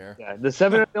 I don't care. Yeah, the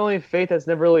 7 are the only faith that's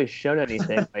never really shown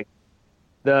anything. Like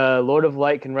the Lord of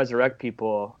Light can resurrect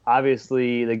people.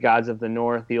 Obviously, the gods of the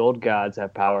North, the old gods,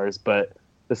 have powers, but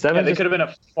the 7. They could have been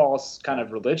a false kind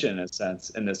of religion in a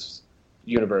sense in this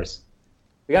universe.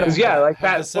 Like have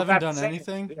that. The 7 done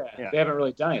anything? Yeah, they haven't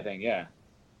really done anything. Yeah,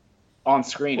 on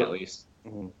screen at least.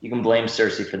 You can blame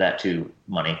Cersei for that too,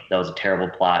 Money. That was a terrible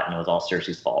plot, and it was all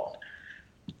Cersei's fault.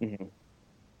 Mm-hmm.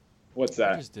 What's I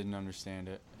that? just didn't understand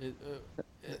it.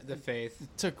 The faith.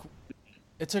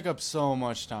 It took up so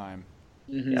much time.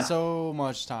 Mm-hmm. Yeah. So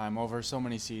much time over so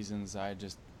many seasons. I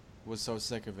just was so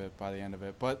sick of it by the end of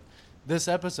it. But this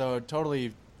episode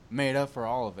totally made up for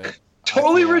all of it.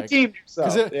 Totally redeemed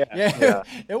yourself.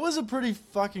 It was a pretty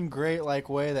fucking great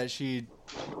way that she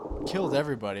killed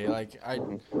everybody. Like I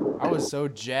was so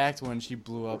jacked when she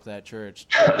blew up that church.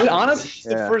 But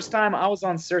honestly, it's the first time I was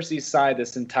on Cersei's side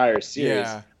this entire series.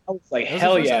 Yeah. I was like, It was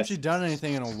hell the first yeah. time she'd done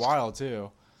anything in a while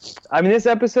too. I mean, this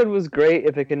episode was great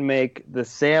if it can make the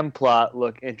Sam plot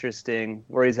look interesting,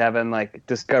 where he's having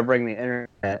discovering the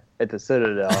internet at the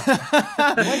Citadel.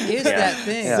 What is that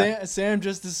thing? Yeah. Sam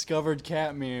just discovered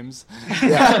cat memes.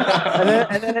 Yeah,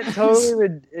 and then it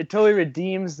totally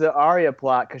redeems the Arya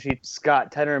plot because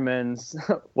Scott Tenorman's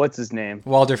what's his name?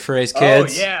 Walder Frey's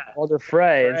kids. Oh yeah. Walder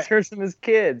Frey. Right. It serves him as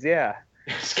kids. Yeah.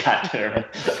 Scott Turner.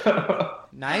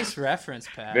 Nice reference,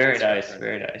 Pat. Very nice.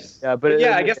 Very nice. Yeah, but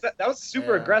I guess that was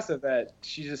super Yeah. aggressive that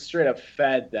she just straight up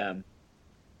fed them.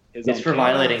 It's own for kid.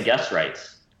 violating guest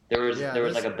rights. There was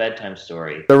this- like a bedtime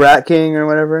story. the Rat King or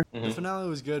whatever. The finale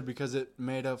was good because it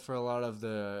made up for a lot of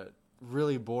the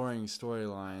really boring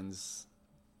storylines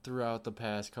throughout the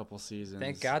past couple seasons.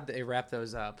 Thank God they wrapped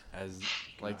those up. As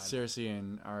Cersei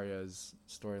and Arya's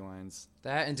storylines.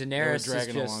 That and They were Daenerys is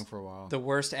dragging along just for a while. the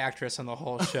worst actress on the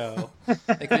whole show.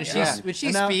 When she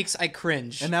And now- speaks, I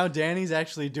cringe. And now Dany's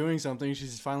actually doing something.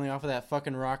 She's finally off of that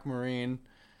fucking Rock Marine.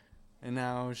 And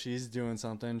now she's doing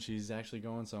something. She's actually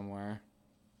going somewhere.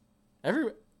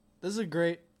 This is a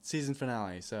great season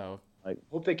finale, so.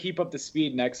 Hope they keep up the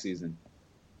speed next season.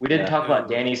 We didn't talk about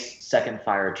Dany's second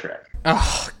fire trick,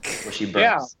 Oh, where she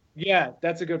burns. Yeah,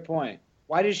 that's a good point.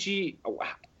 Why does she?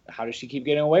 How does she keep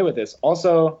getting away with this?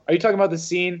 Also, are you talking about the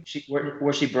scene?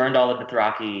 Where she burned all the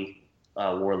Dothraki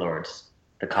warlords,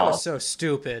 the that column. was so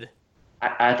stupid.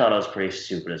 I thought it was pretty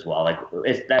stupid as well.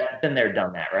 Been there,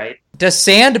 done that, right? Does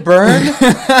sand burn?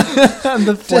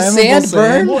 The Does sand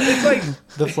burn? Well, it's like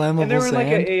The flammable and they were in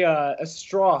sand. a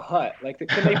straw hut.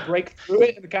 Can they break through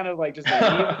it and kind of just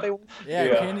leave if they want?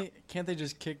 Yeah. Can't they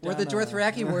just kick Were down the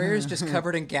Dothraki warriors just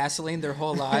covered in gasoline their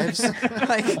whole lives? They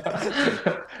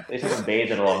haven't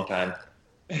bathed in a long time.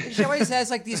 She always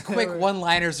has these quick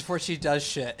one-liners before she does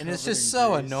shit, and it's just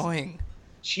so grease. annoying.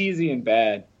 Cheesy and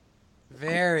bad.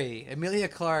 Very. Emilia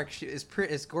Clarke, she is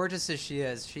as gorgeous as she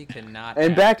is, she cannot.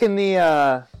 And act. back in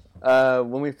the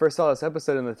when we first saw this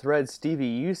episode in the thread, Stevie,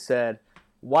 you said,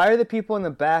 "Why are the people in the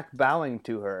back bowing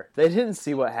to her? They didn't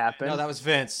see what happened." No, that was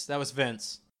Vince. That was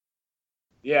Vince.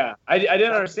 Yeah, I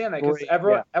didn't understand that because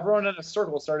Great, everyone in a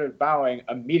circle started bowing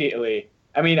immediately.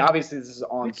 I mean, obviously this is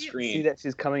on You can't screen. see that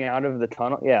she's coming out of the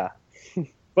tunnel. Yeah.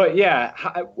 But yeah,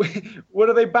 what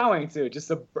are they bowing to?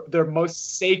 Just their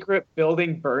most sacred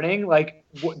building burning?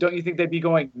 Don't you think they'd be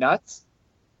going nuts?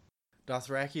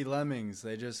 Dothraki lemmings.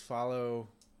 They just follow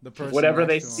the person. Whatever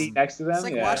they next to see them. next to them. It's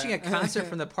like yeah. watching a concert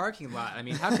from the parking lot. I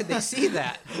mean, how could they see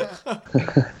that?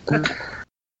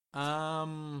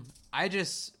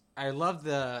 I love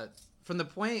from the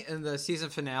point in the season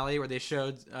finale where they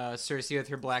showed Cersei with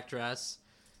her black dress.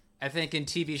 I think in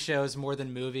TV shows more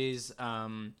than movies,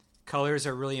 colors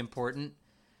are really important.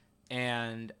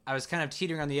 And I was kind of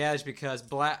teetering on the edge because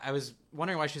I was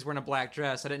wondering why she was wearing a black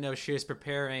dress. I didn't know she was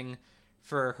preparing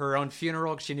for her own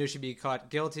funeral because she knew she'd be caught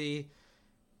guilty.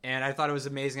 And I thought it was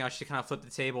amazing how she kind of flipped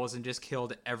the tables and just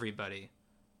killed everybody.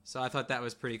 So I thought that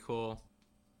was pretty cool.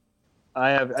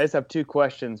 I just have 2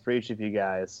 questions for each of you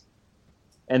guys.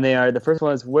 And they are, the first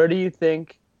one is, where do you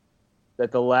think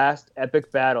that the last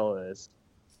epic battle is?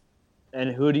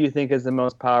 And who do you think is the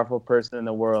most powerful person in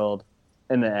the world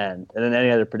in the end? And then any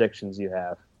other predictions you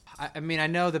have. I mean, I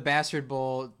know the Bastard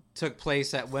Bowl took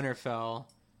place at Winterfell.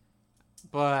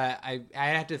 but I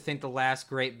have to think the last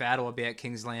great battle will be at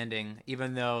King's Landing,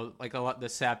 even though like the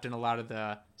Sept and a lot of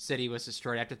the city was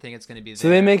destroyed. I have to think it's going to be there.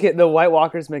 So the White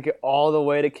Walkers make it all the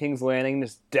way to King's Landing,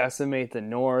 just decimate the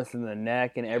North and the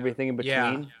Neck and everything in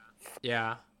between.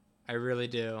 Yeah, I really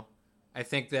do. I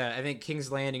think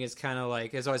King's Landing is kind of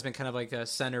like has always been kind of like a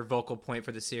center vocal point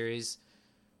for the series.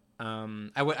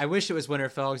 I wish it was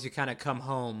Winterfell because you kind of come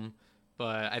home,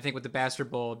 but I think with the Bastard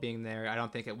Bowl being there, I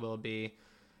don't think it will be.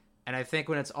 And I think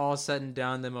when it's all said and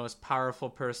done, the most powerful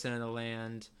person in the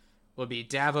land will be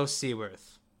Davos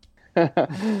Seaworth.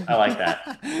 I like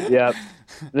that. Yep.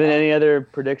 Then any other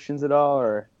predictions at all,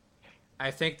 or?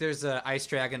 I think there's an ice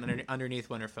dragon underneath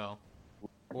Winterfell.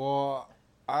 Well,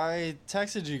 I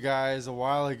texted you guys a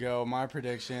while ago my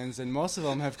predictions, and most of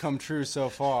them have come true so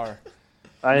far.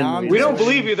 We don't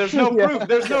believe you. There's no proof.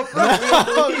 There's no proof. We don't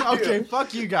believe you. Okay,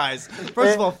 fuck you guys.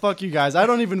 First of all, fuck you guys. I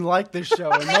don't even like this show,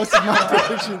 and most of my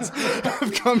predictions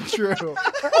have come true.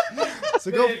 So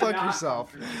go fuck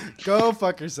yourself. Go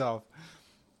fuck yourself.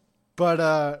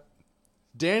 But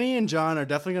Danny and Jon are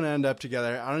definitely going to end up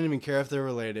together. I don't even care if they're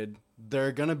related.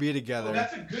 They're going to be together. Well,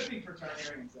 that's a good thing for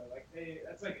Targaryens, though.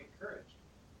 That's encouraged.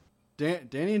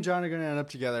 Danny and Jon are going to end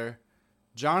up together.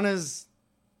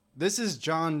 This is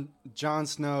Jon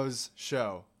Snow's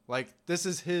show. Like, this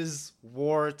is his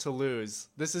war to lose.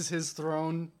 This is his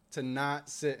throne to not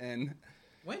sit in.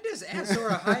 When does Azor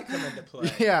Ahai come into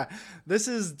play? Yeah, this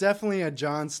is definitely a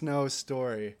Jon Snow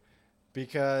story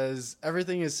because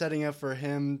everything is setting up for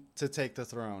him to take the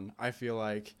throne, I feel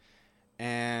like.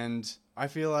 And I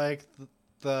feel like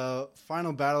the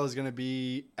final battle is going to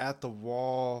be at the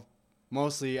wall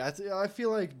mostly. I feel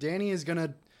like Dany is going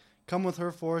to come with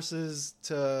her forces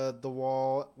to the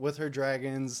wall with her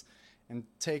dragons and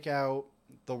take out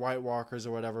the White Walkers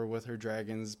or whatever with her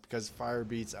dragons because fire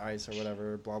beats ice or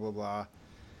whatever, blah, blah, blah.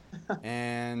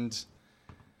 And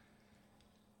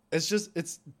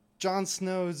it's Jon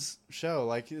Snow's show.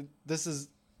 Like, this is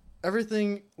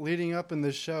everything leading up in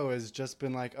this show has just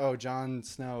been like, oh, Jon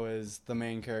Snow is the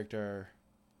main character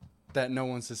that no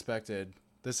one suspected.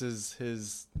 This is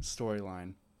his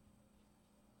storyline.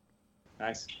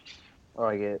 Nice. I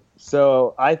like it.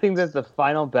 So I think that the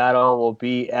final battle will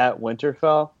be at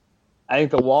Winterfell. I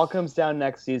think the wall comes down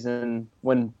next season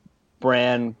when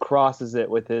Bran crosses it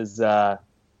with his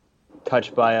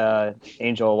touched by a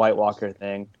angel White Walker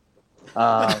thing.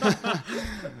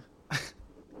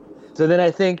 So then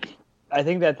I think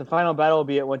that the final battle will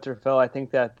be at Winterfell. I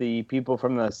think that the people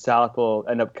from the south will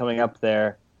end up coming up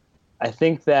there. I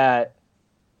think that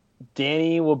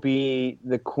Dany will be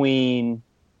the queen.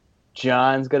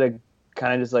 Jon's gonna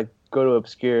kind of just like go to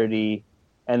obscurity,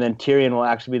 and then Tyrion will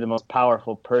actually be the most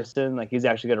powerful person. Like, he's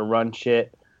actually gonna run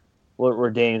shit,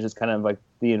 where Dany's just kind of like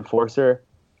the enforcer.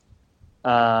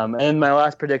 And my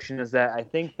last prediction is that I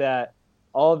think that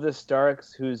all of the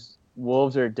Starks whose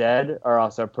wolves are dead are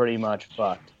also pretty much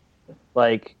fucked.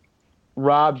 Like,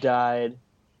 Robb died.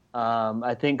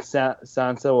 I think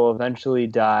Sansa will eventually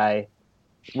die.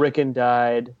 Rickon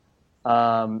died.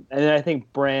 And then I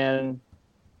think Bran,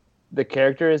 the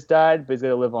character, has died, but he's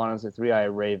going to live on as a three-eyed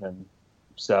raven.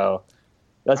 So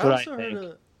that's what I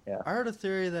think. I heard a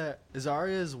theory that is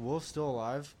Arya's wolf still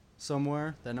alive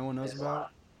somewhere that no one knows about?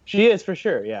 She is, for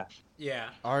sure, yeah. Yeah.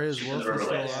 Arya's wolf is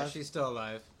still alive? She's still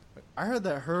alive. I heard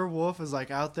that her wolf is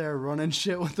like out there running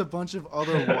shit with a bunch of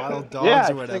other wild dogs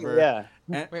or whatever. Yeah.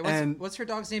 Wait, what's her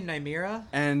dog's name? Nymeria?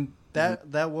 And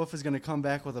that wolf is going to come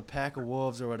back with a pack of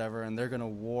wolves or whatever, and they're going to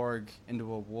warg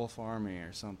into a wolf army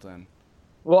or something.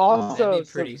 Well, also,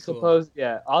 cool.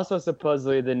 Also,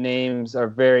 supposedly the names are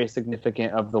very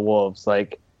significant of the wolves.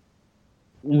 Like,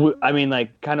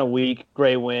 kind of weak,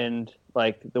 Grey Wind.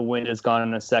 Like, the wind is gone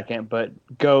in a second, but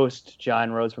Ghost,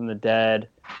 Jon rose from the dead.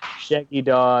 Shaggy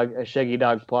Dog, a Shaggy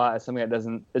Dog plot is something that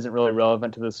isn't really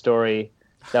relevant to the story.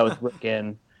 That was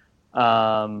Rickon.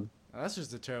 That's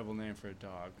just a terrible name for a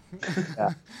dog.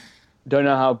 Yeah. Don't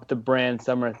know how the Bran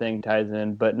Summer thing ties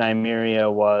in, but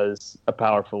Nymeria was a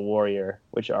powerful warrior,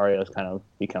 which Arya is kind of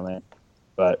becoming.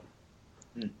 But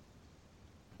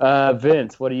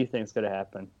Vince, what do you think is going to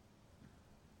happen?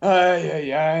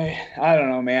 I don't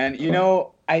know, man. You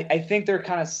know, I think they're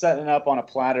kind of setting up on a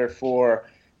platter for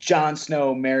Jon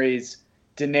Snow marries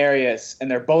Daenerys,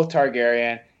 and they're both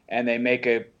Targaryen, and they make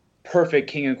a perfect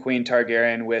king and queen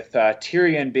Targaryen with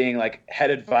Tyrion being like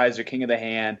head advisor, king of the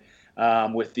hand,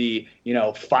 with the,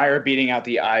 fire beating out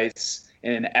the ice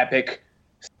in an epic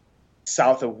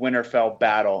south of Winterfell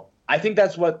battle. I think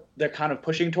that's what they're kind of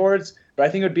pushing towards, but I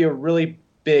think it would be a really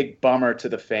big bummer to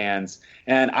the fans.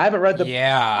 And I haven't read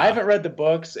the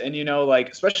books, and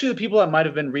especially the people that might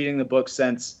have been reading the books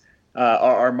since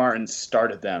R.R. Martin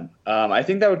started them. I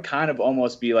think that would kind of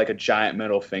almost be like a giant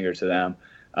middle finger to them.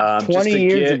 20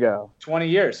 years ago. 20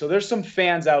 years. So there's some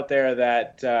fans out there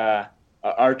that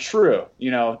are true,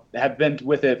 have been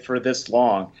with it for this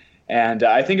long. And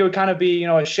I think it would kind of be,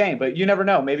 a shame. But you never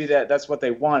know. Maybe that's what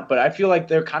they want. But I feel like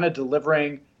they're kind of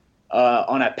delivering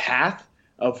on a path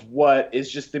of what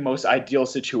is just the most ideal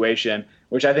situation,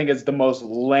 which I think is the most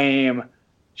lame,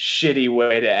 shitty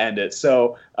way to end it.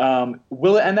 So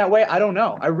will it end that way? I don't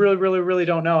know. I really, really, really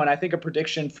don't know. And I think a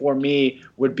prediction for me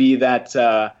would be that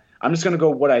I'm just going to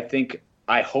go what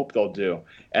I hope they'll do.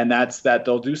 And that's that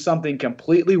they'll do something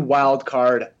completely wild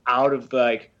card out of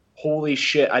holy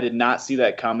shit, I did not see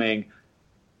that coming.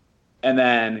 And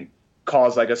then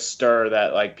cause a stir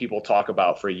that people talk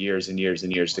about for years and years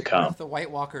and years to come. What if the White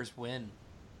Walkers win?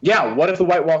 Yeah, what if the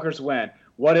White Walkers win?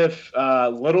 What if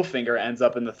Littlefinger ends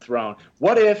up in the throne?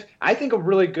 What if, I think a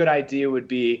really good idea would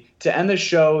be to end the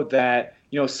show that,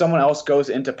 someone else goes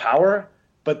into power,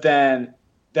 but then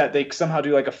that they somehow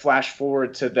do a flash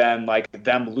forward to then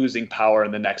them losing power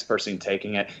and the next person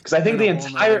taking it. Because I think the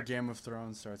entire Game of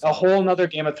Thrones starts. A whole nother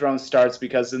Game of Thrones starts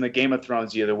because in the Game of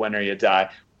Thrones, you either win or you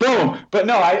die. Boom! But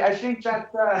no, I think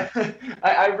that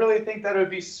I really think that it would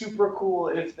be super cool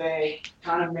if they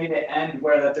kind of made it end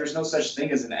where that there's no such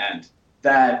thing as an end.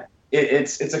 That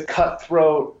it's a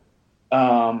cutthroat.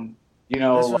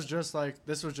 This was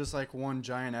just like one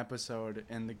giant episode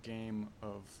in the Game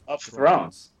of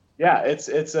Thrones. Yeah, it's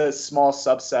a small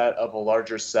subset of a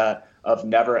larger set of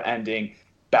never-ending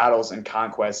battles and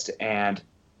conquest and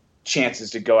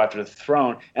chances to go after the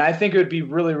throne. And I think it would be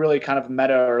really, really kind of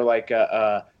meta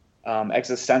or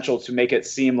existential to make it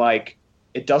seem like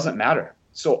it doesn't matter.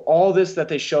 So all this that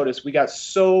they showed us, we got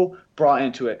so brought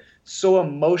into it, so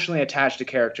emotionally attached to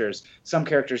characters. Some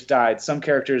characters died. Some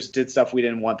characters did stuff we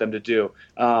didn't want them to do.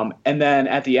 And then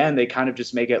at the end, they kind of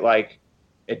just make it like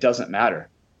it doesn't matter.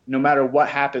 No matter what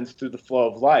happens through the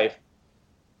flow of life,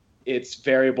 it's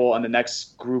variable and the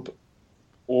next group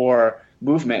or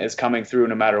movement is coming through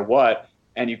no matter what,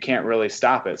 and you can't really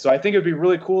stop it. So I think it would be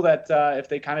really cool that if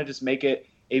they kind of just make it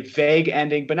a vague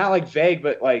ending, but not vague,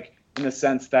 but in the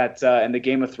sense that in the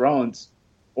Game of Thrones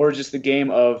or just the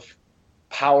game of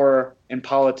power in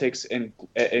politics and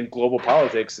in global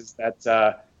politics is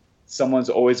that someone's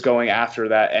always going after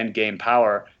that end game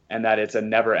power and that it's a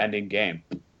never-ending game.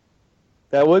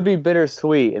 That would be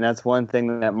bittersweet, and that's one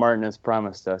thing that Martin has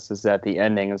promised us, is that the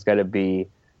ending is going to be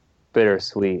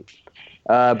bittersweet.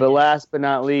 But last but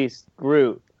not least,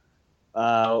 Groot.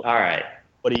 All right.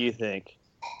 What do you think?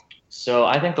 So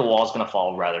I think the wall is going to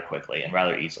fall rather quickly and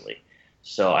rather easily.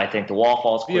 So I think the wall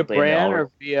falls quickly. Via Bran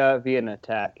or via an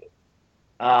attack?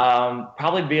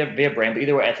 Probably via Bran, but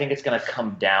either way, I think it's going to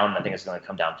come down. I think it's going to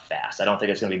come down fast. I don't think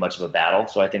it's going to be much of a battle.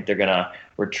 So I think they're going to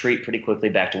retreat pretty quickly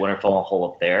back to Winterfell and hole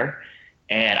up there.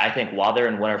 And I think while they're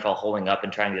in Winterfell holding up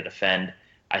and trying to defend,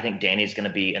 I think Dany's going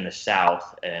to be in the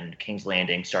south and King's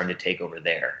Landing starting to take over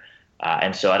there.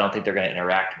 And so I don't think they're going to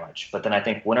interact much. But then I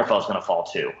think Winterfell is going to fall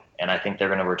too. And I think they're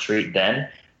going to retreat then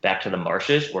back to the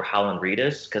marshes where Howland Reed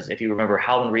is. Because if you remember,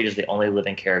 Howland Reed is the only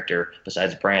living character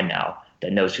besides Bran now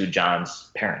that knows who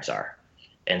Jon's parents are.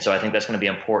 And so I think that's going to be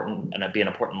important and be an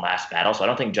important last battle. So I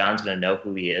don't think Jon's going to know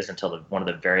who he is until one of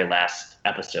the very last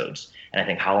episodes. And I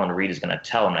think Howland Reed is going to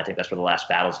tell him. And I think that's where the last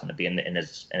battle is going to be in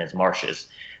his marshes.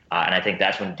 And I think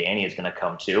that's when Dany is going to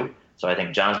come too. So I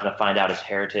think Jon's going to find out his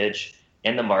heritage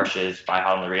in the marshes by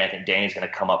Howland Reed. I think Dany's going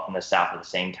to come up from the south at the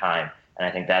same time. And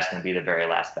I think that's going to be the very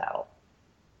last battle.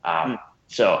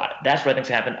 So that's what I think's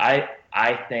happened.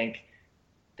 I think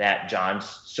that Jon's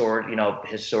sword,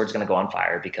 his sword's going to go on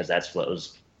fire because that's what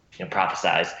was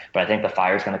prophesized. But I think the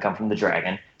fire is going to come from the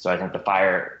dragon. So I think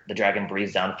the dragon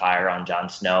breathes down fire on Jon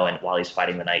Snow and while he's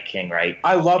fighting the Night King, right?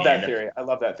 I love that theory.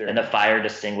 And the fire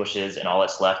distinguishes, and all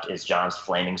that's left is Jon's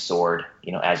flaming sword,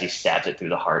 as he stabs it through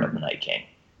the heart of the Night King.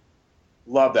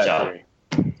 Love that theory.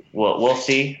 We'll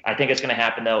see. I think it's going to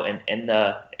happen though in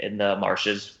the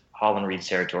marshes, Howland Reed's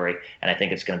territory, and I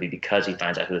think it's going to be because he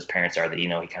finds out who his parents are that he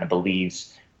kind of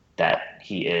believes that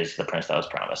he is the prince that was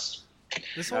promised.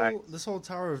 This whole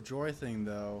Tower of Joy thing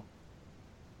though.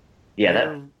 Yeah,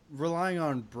 they're relying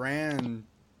on Bran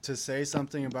to say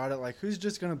something about it. Like, who's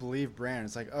just going to believe Bran?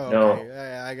 It's like, okay,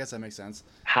 yeah, I guess that makes sense.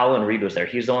 Howland Reed was there.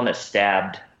 He's the one that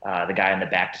stabbed the guy in the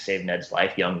back to save Ned's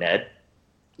life, young Ned.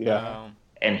 Yeah.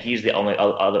 And he's the only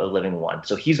other living one.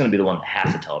 So he's going to be the one that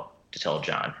has to tell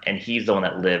Jon. And he's the one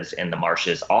that lives in the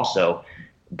marshes. Also,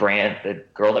 Bran, the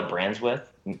girl that Bran's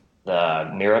with,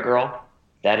 the Mira girl,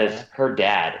 her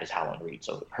dad is Howland Reed.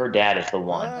 So her dad is the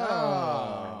one.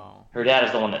 Oh. Her dad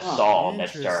is the one that saw Ned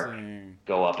Stark.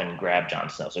 go up and grab Jon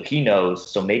Snow. So he knows.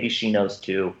 So maybe she knows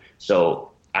too.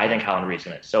 So I think Howland Reed's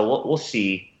in it. So we'll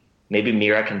see. Maybe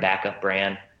Mira can back up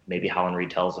Bran. Maybe Howland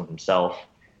Reed tells him himself.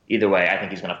 Either way, I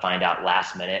think he's going to find out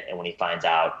last minute. And when he finds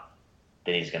out,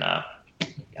 then he's going to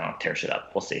tear shit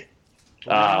up. We'll see.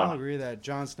 Well, I don't agree that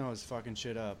Jon Snow is fucking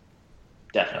shit up.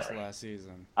 Definitely. Last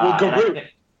season. Well,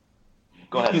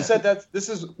 Go ahead. You said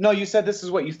you said this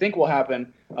is what you think will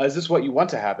happen. Is this what you want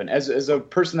to happen? As a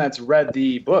person that's read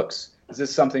the books, is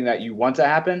this something that you want to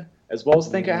happen as well as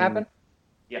think it happen?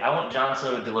 Yeah, I want Jon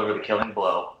Snow to deliver the killing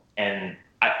blow. And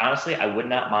I would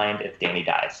not mind if Dany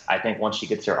dies. I think once she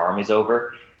gets her armies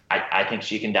over, I think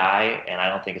she can die, and I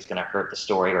don't think it's going to hurt the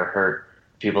story or hurt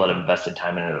people that have invested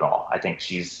time in it at all. I think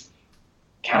she's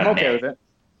kind of okay with it.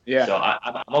 Yeah. So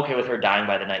I'm okay with her dying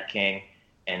by the Night King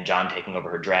and Jon taking over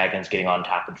her dragons, getting on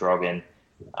top of Drogon.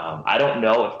 I don't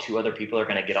know if two other people are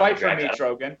going to get on the dragons. Fight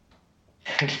for me,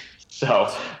 Drogon.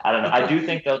 So I don't know. I do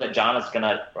think though that Jon is going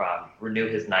to renew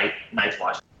his Night's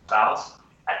Watch vows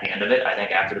at the end of it. I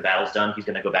think after the battle's done, he's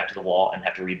going to go back to the Wall and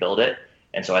have to rebuild it.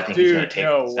 And so I think he's going to take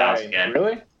his vows again.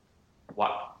 Really?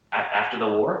 What, after the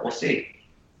war? We'll see.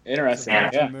 Interesting.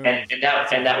 And Move.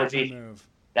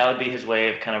 that would be his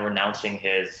way of kind of renouncing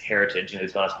his heritage.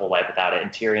 He's gone his whole life without it.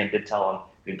 And Tyrion did tell him,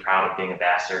 be proud of being a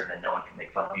bastard, and no one can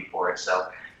make fun of you for it. So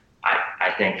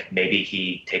I think maybe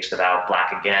he takes the vow of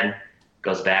black again,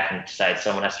 goes back and decides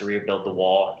someone has to rebuild the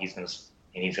Wall, and he's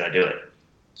going to do it.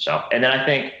 So, and then I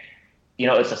think,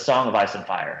 it's a song of ice and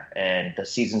fire, and the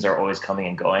seasons are always coming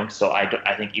and going. So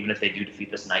I think even if they do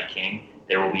defeat this Night King,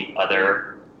 there will be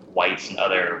other whites and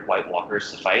other White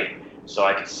Walkers to fight. So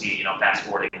I could see, fast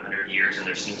forwarding 100 years, and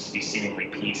there seems to be seemingly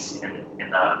peace in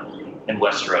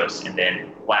Westeros, and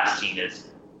then last scene is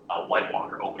a White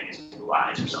Walker opening his blue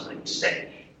eyes or something to say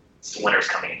winter's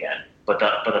coming again. But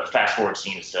the fast forward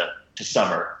scene is to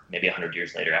summer, maybe 100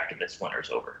 years later after this winter's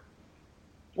over.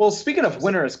 Well, speaking of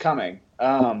winter is coming,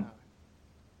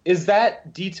 is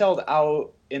that detailed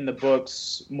out in the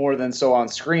books more than so on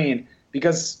screen?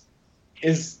 Because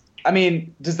does that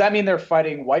mean they're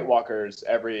fighting White Walkers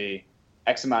every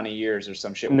X amount of years or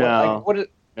some shit? No. No.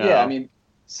 Yeah,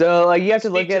 So you have to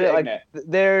look at it like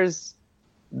ignorant. there's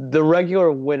the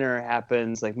regular winter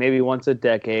happens like maybe once a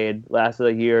decade, lasts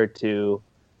a year or two,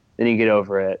 then you get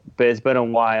over it. But it's been a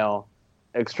while,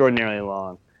 extraordinarily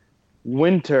long.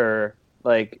 Winter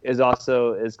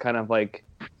is kind of like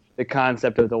the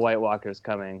concept of the White Walkers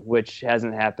coming, which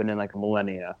hasn't happened in like a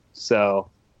millennia. So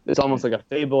it's almost like a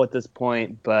fable at this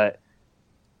point, but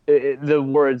the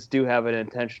words do have an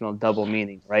intentional double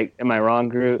meaning, right? Am I wrong,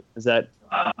 Groot? Is that?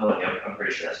 I'm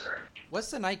pretty sure that's correct.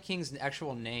 What's the Night King's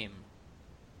actual name?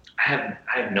 I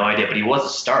have no idea, but he was a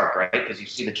Stark, right? Because you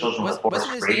see the children of the Forest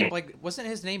raiding. Wasn't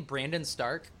his name Brandon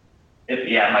Stark? It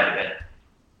might have been.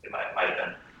 It might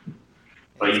have been.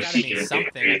 But you see him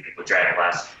something with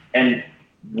Dragonglass. And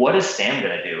what is Sam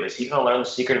gonna do? Is he gonna learn the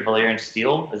secret of Valyrian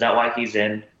steel? Is that why he's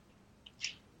in?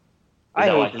 I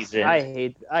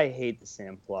hate the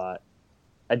Sam plot.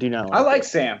 I do not. I like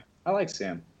Sam.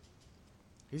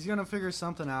 He's gonna figure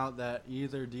something out that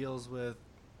either deals with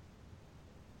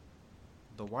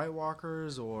the White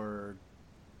Walkers or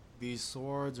these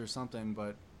swords or something,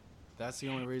 but that's the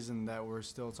only reason that we're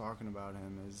still talking about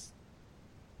him is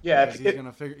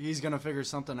he's gonna figure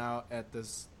something out at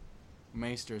this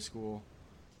Maester school.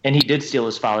 And he did steal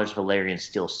his father's Valyrian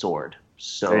steel sword.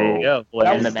 So there you go.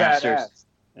 And the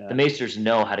Maesters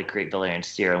know how to create Valyrian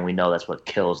steel, and we know that's what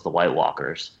kills the White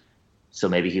Walkers. So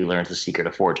maybe he learns the secret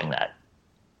of forging that.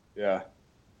 Yeah.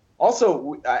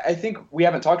 Also, I think we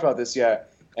haven't talked about this yet.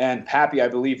 And Pappy, I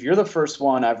believe you're the first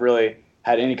one I've really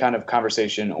had any kind of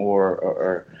conversation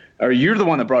or you're the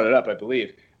one that brought it up, I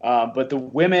believe. But the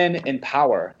women in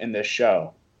power in this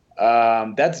show,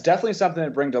 that's definitely something to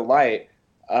bring to light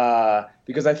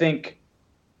because I think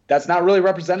that's not really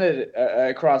represented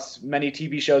across many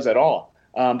TV shows at all.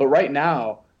 But right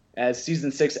now, as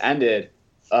season 6 ended,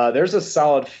 there's a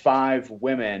solid 5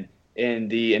 women in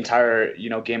the entire,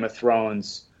 Game of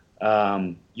Thrones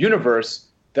universe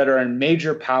that are in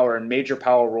major power and major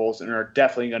power roles and are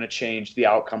definitely going to change the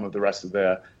outcome of the rest of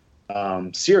the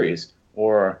series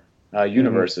or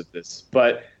universe of this.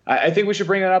 But I think we should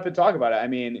bring it up and talk about it. I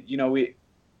mean,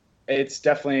 it's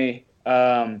definitely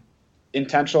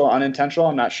intentional, unintentional.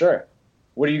 I'm not sure.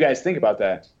 What do you guys think about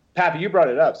that? Pappy, you brought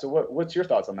it up. So what's your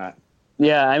thoughts on that?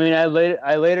 Yeah, I mean, I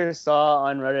later saw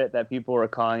on Reddit that people were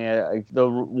calling it like the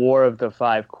War of the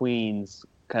Five Queens,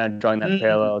 kind of drawing that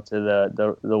parallel to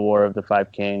the War of the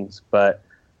Five Kings. But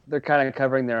they're kind of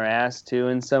covering their ass too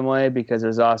in some way because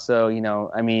there's also,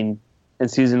 in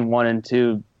season 1 and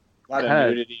 2, A lot of kind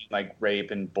of nudity, like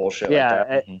rape and bullshit yeah, like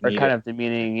that. or Need kind it. of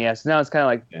demeaning. Yeah, so now it's kind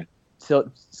of like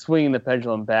swinging the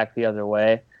pendulum back the other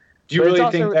way. Do you But it's really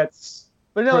also- think that's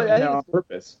But no, put I there think on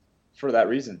purpose for that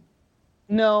reason?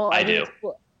 no, I think do. it's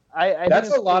cool. I think That's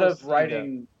it's a lot cool to of see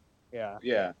writing. that. Yeah.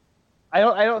 Yeah. I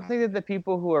don't think that the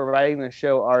people who are writing the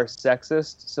show are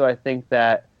sexist, so I think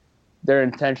that they're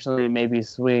intentionally maybe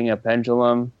swinging a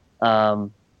pendulum. I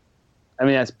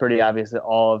mean, that's pretty obvious that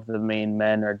all of the main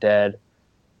men are dead,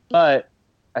 but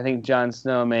I think Jon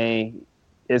Snow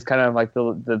is kind of like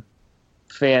the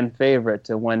fan favorite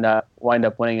to wind up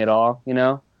winning it all, you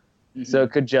know. Mm-hmm. So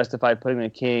it could justify putting the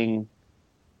king.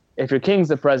 If your king's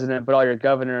the president, but all your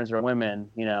governors are women,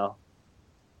 you know,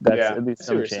 that's at least I see what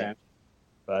some you're change. saying.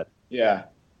 But Yeah.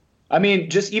 I mean,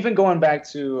 just even going back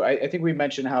to, I think we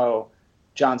mentioned how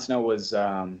Jon Snow was,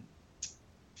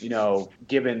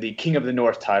 given the King of the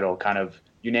North title kind of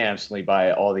unanimously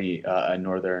by all the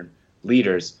Northern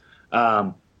leaders.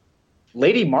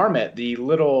 Lady Marmot,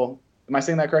 am I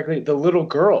saying that correctly? The little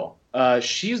girl,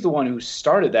 she's the one who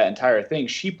started that entire thing.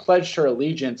 She pledged her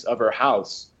allegiance of her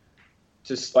house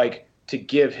to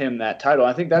give him that title.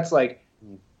 I think that's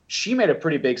she made a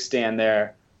pretty big stand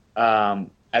there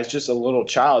as just a little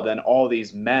child, and all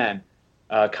these men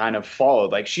kind of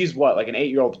followed. Like, she's what, like an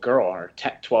 8-year-old girl or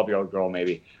 12-year-old girl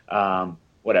maybe,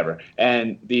 whatever.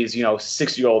 And these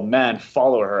 6-year-old men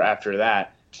follow her after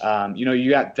that. You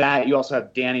got that. You also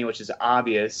have Dany, which is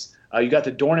obvious. You got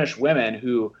the Dornish women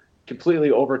who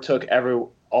completely overtook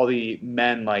all the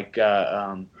men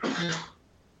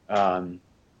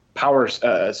power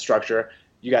structure.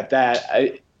 You got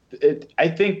that. I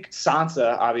think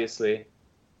Sansa, obviously.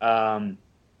 I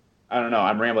don't know.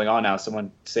 I'm rambling on now.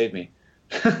 Someone save me.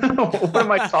 What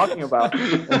am I talking about?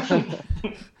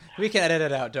 We can edit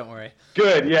it out. Don't worry.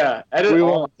 Good. Yeah. Edit we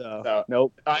all won't of though. that out.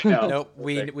 Nope. I know. Nope.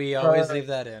 Perfect. We always leave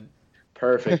that in.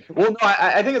 Perfect. Well, no,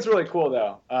 I think it's really cool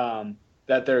though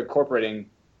that they're incorporating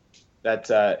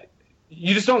that.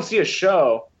 You just don't see a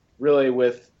show really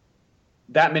with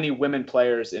that many women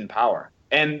players in power,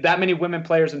 and that many women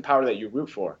players in power that you root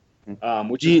for,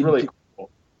 which is really cool.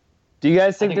 Do you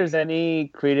guys think there's any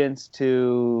credence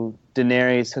to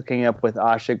Daenerys hooking up with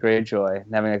Asha Greyjoy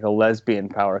and having like a lesbian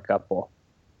power couple?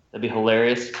 That'd be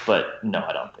hilarious, but no,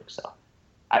 I don't think so.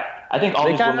 I think all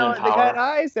these women in They power, got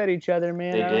eyes at each other,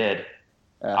 man. they did.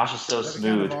 Asha's so That'd be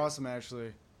kind smooth. of awesome,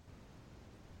 actually.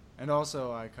 And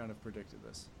also, I kind of predicted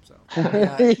this. So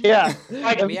Yeah.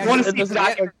 Like, We want to actually- see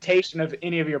documentation of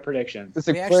any of your predictions? It's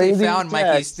a We actually crazy found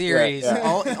Mikey's text. theories. Yeah.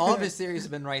 All of his theories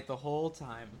have been right the whole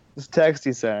time. This text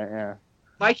he sent, yeah.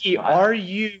 Mikey, are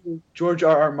you George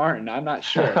R.R. Martin? I'm not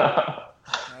sure.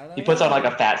 He puts on like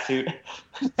a fat suit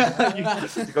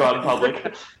to go out in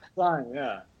public. Fine,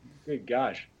 yeah. Good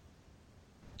gosh.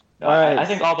 No, All right. I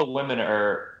think all the women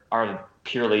are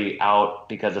purely out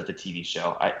because of the TV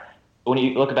show. When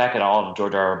you look back at all of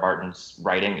George R.R. Martin's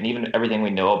writing, and even everything we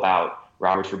know about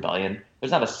Robert's Rebellion,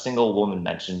 there's not a single woman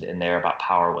mentioned in there about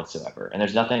power whatsoever. And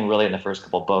there's nothing really in the first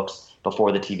couple books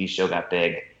before the TV show got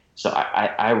big. So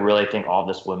I really think all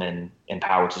this women in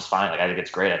power, which is fine. Like, I think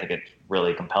it's great. I think it's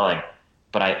really compelling.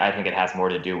 But I think it has more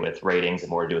to do with ratings and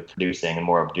more to do with producing and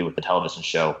more to do with the television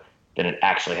show than it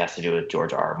actually has to do with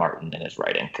George R.R. Martin and his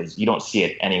writing, because you don't see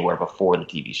it anywhere before the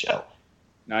TV show.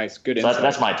 Nice. Good So insight.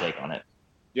 that's my take on it.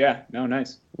 Yeah, no,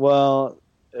 nice. Well,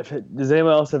 does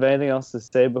anyone else have anything else to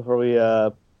say before we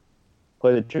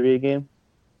play the trivia game?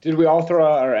 Did we all throw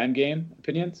out our endgame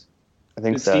opinions? I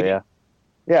think Did so, Stevie- yeah.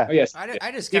 Yeah. Oh, yes.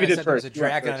 I just Stevie kind of did said there was a first. You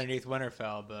went dragon first. underneath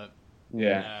Winterfell, but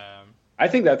Yeah. I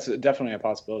think that's definitely a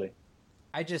possibility.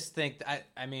 I just think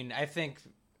I think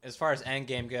as far as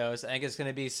Endgame goes, I think it's going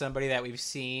to be somebody that we've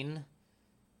seen,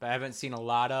 but I haven't seen a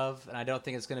lot of, and I don't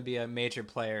think it's going to be a major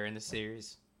player in the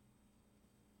series.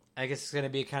 I guess it's going to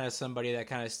be kind of somebody that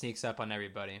kind of sneaks up on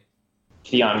everybody.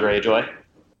 Theon Greyjoy.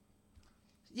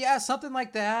 Yeah, something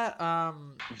like that.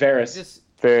 Varys. Just,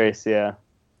 Varys, yeah.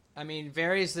 I mean,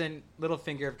 Varys and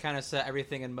Littlefinger have kind of set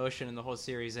everything in motion in the whole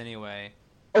series anyway.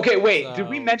 Okay, wait. So- Did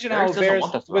we mention how Varys doesn't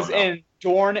want the Varys throne, was though. in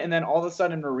Dorne and then all of a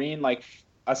sudden Marine like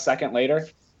a second later?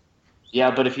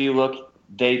 Yeah, but if you look,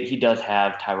 he does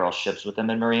have Tyrell ships with him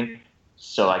in Marine,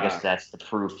 so I guess that's the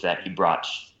proof that he brought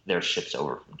their ships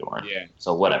over from Dorne. Yeah.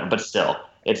 So whatever, but still,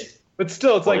 it's But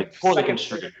still, it's like poorly second.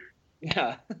 construed.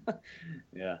 Yeah.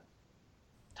 Yeah.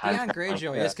 Theon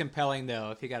Greyjoy is compelling,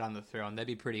 though, if he got on the throne. That'd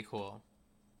be pretty cool.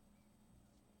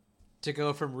 To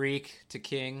go from Reek to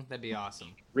King, that'd be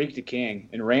awesome. Reek to King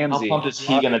and How Ramsey. pumped is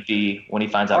he gonna be when he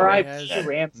finds out? All right, Ramsay's He has dead?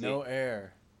 Ramsey. no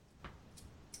heir.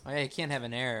 Oh, yeah, he can't have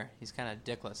an heir. He's kind of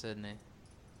dickless, isn't he?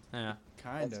 Yeah.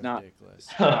 Kind That's of not- ridiculous.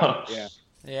 Yeah.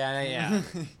 Yeah, yeah.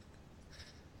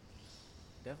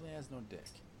 Definitely has no dick.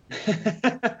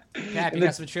 Cap, you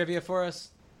got some trivia for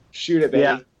us? Shoot it, baby.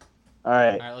 Yeah. All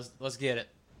right. All right, let's get it.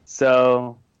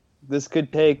 So this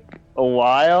could take a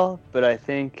while, but I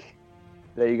think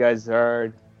that you guys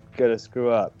are gonna screw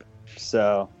up.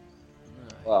 So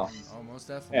Well, Almost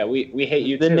definitely. yeah, we hate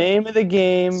you the too. name of the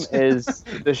game is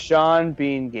the Sean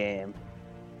Bean game.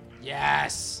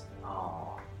 Yes.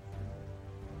 Oh.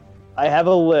 I have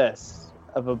a list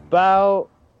of about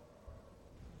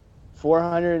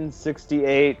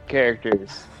 468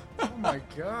 characters Oh my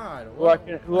god.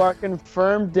 who are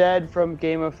confirmed dead from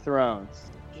Game of Thrones.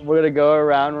 We're gonna go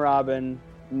around robin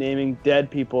naming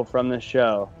dead people from the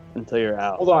show until you're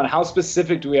out. Hold on, how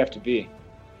specific do we have to be?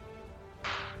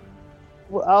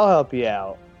 Well, I'll help you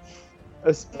out,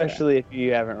 especially if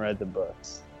you haven't read the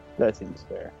books. That seems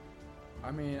fair.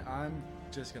 I mean, I'm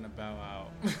just gonna bow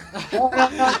out.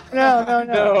 No.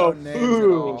 No, names at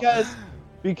boo. all.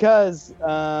 Because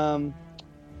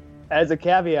as a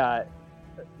caveat,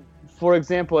 for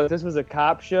example, if this was a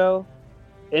cop show,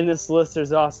 in this list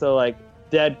there's also like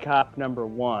dead cop number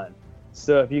 1.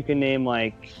 So if you can name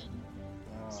like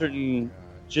Oh, certain God.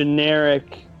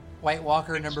 generic, White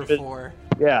Walker number 4.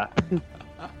 yeah.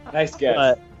 Nice guess.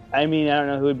 But I mean, I don't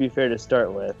know who would be fair to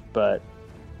start with, but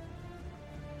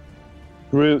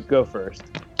Groot, go first.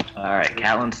 All right,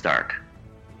 Catelyn Stark.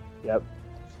 Yep.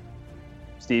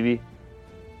 Stevie,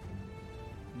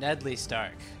 Nedley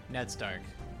Stark. Ned Stark.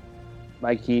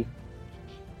 Mikey,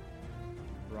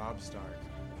 Rob Stark.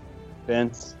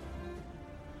 Vince,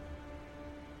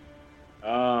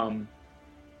 Robert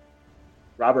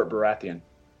Baratheon.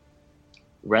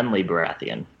 Renly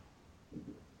Baratheon.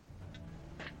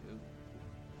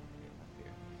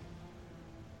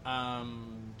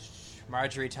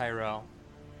 Marjorie Tyrell.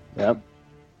 yep.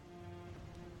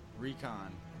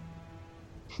 Recon.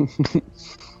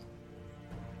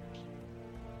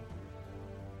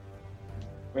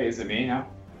 Wait, is it me now?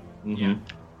 Mm-hmm.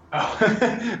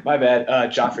 Oh, my bad.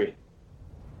 Joffrey.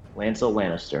 Lancel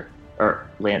Lannister. Or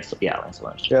Lancel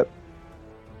Lannister. Yep.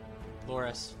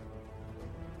 Loras.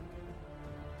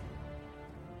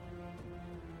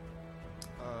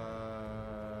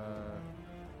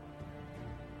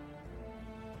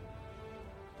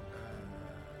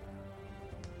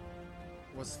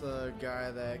 What's the guy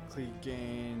that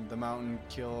Clegane, the mountain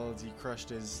killed? He crushed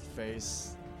his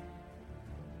face.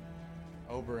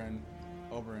 Oberyn.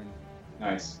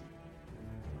 Nice.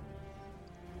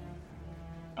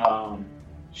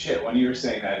 Shit, when you were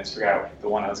saying that, I just forgot the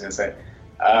one I was going to say.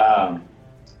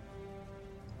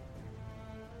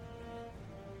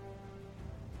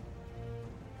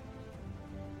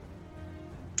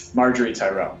 Marjorie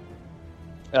Tyrell.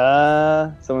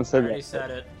 Someone I said already that.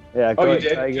 said it. Yeah, Oh, go you ahead,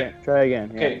 did? Try again. Try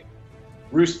again. Okay.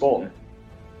 Roose Bolton.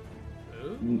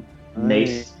 Ooh.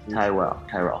 Mace Tyrell.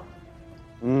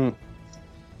 Mm.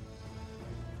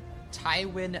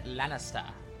 Tywin Lannister.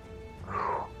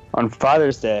 On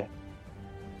Father's Day.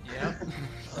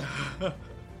 Yep.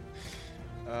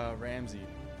 Ramsey.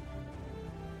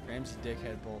 Ramsey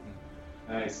Dickhead Bolton.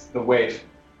 Nice. The Wave.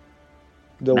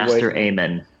 The Master way.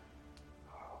 Aemon.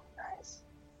 Nice.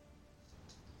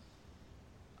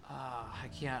 I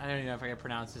can't. I don't even know if I can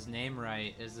pronounce his name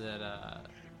right. Is it? I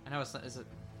know it's. Is it?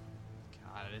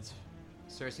 God, it's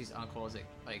Cersei's uncle. Is it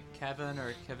like Kevin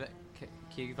or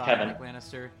Keegan Kevin.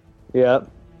 Lannister? Yep.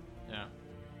 Yeah.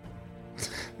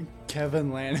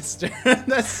 Kevin Lannister.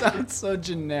 That sounds so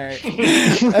generic.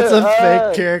 That's a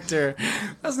fake character.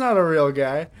 That's not a real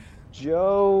guy.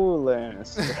 Joe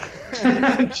Lannister.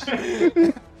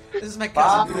 This is my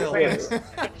cousin Bill.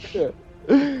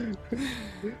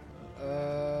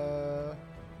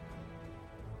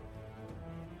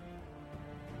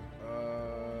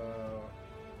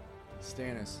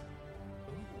 Stannis.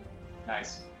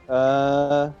 Nice.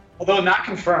 Hold Although not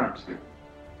confirmed.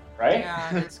 Right?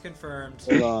 Yeah, it's confirmed.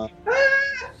 on.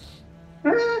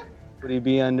 Would he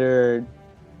be under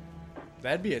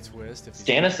That'd be a twist if he's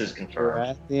Stannis is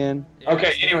confirmed. Baratheon? Yeah,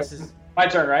 Okay, Stannis anyways. is- My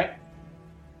turn, right?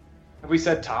 Have we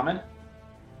said Tommen?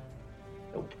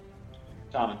 Nope.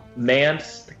 Tommen.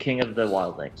 Mance, the king of the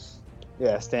wildlings.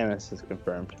 Yeah, Stannis is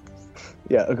confirmed.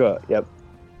 Yeah, go. Yep.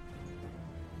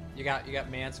 You got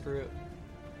Manscrew.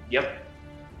 Yep.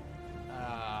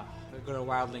 We go to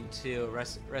Wildling 2.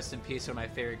 Rest in peace. One of my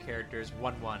favorite characters.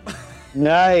 1-1.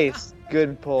 Nice.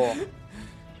 Good pull.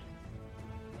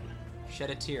 Shed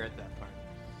a tear at that part.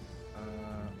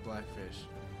 Blackfish.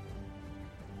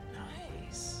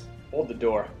 Nice. Hold the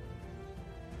door.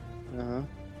 Uh-huh.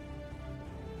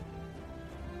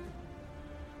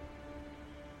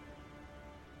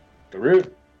 The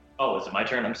root. Oh, is it my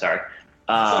turn? I'm sorry.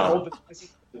 Hold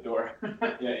the door.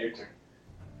 Yeah, your turn.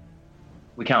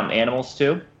 We counting animals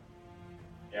too?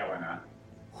 Yeah, why not?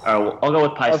 All right, I'll go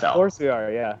with Pycelle. Of course we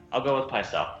are, yeah. I'll go with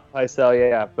Pycelle. Pycelle,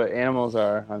 yeah, but animals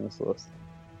are on this list.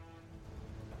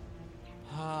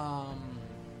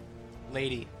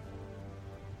 Lady.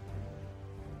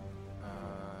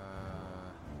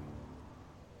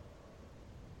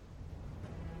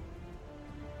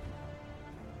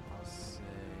 I'll say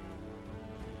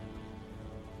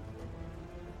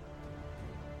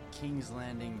King's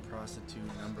Landing prostitute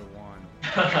number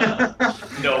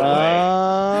 1. No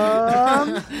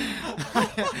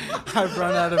I've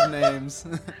run out of names.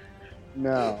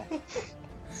 No.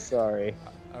 Sorry.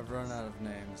 I've run out of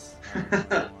names. I don't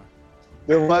know anymore.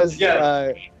 There was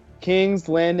Yeah. King's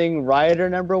Landing Rioter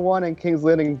number 1 and King's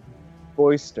Landing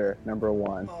Boister number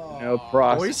 1. No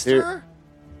prostitute. Oyster?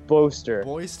 Boister.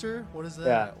 Boister? What is that?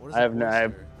 Yeah, What is I have no- I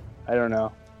have- Boister? I don't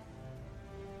know.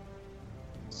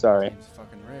 Sorry. Game's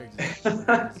fucking rigged.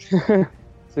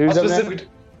 So who's up next?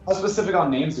 How specific on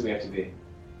names do we have to be?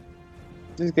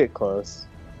 Just get close.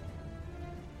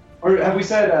 Or have we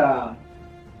said? Oh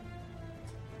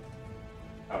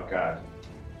God.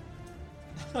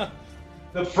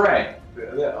 The Frey,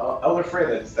 the Elder Frey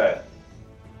that's dead.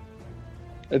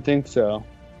 I think so.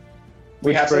 We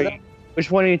Which have Frey- said that? Which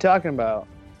one are you talking about?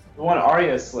 The one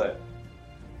Arya slit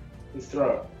his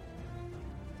throat.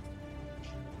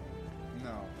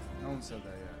 No, no one said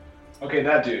that yet. Okay,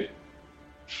 that dude.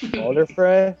 Walder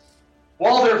Frey?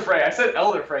 Walder Frey. I said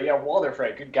Elder Frey. Yeah, Walder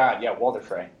Frey. Good God. Yeah, Walder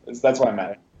Frey. That's what I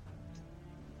meant.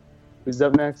 Who's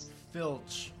up next?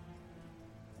 Filch.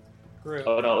 Group.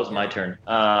 Oh no, it was my turn.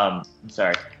 I'm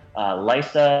sorry.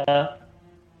 Lysa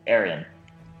Arian.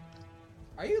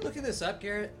 Are you looking this up,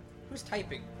 Garrett? Who's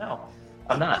typing? No,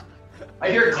 I'm not.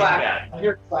 I hear it clacking. I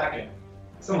hear it clacking.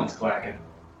 Someone's clacking.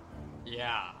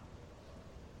 Yeah.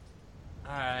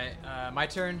 Alright, my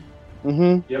turn.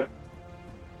 Mm-hmm. Yep.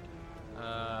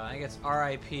 I guess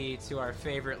R.I.P. to our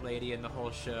favorite lady in the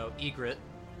whole show, Ygritte.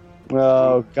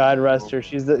 Oh, God rest her.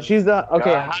 She's the okay.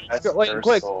 God, Hottest that's girl, wait, her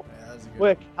quick, soul. Yeah, that's a good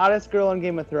quick. Hottest girl on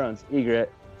Game of Thrones. Ygritte.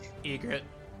 Ygritte.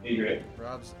 Egret.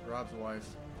 Rob's wife.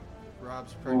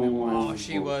 Rob's pregnant Ooh. wife. Oh,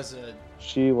 she was a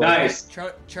She was. Nice.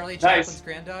 Charlie Nice. Chaplin's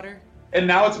granddaughter. And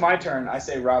now it's my turn. I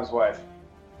say Rob's wife.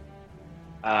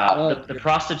 The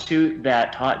prostitute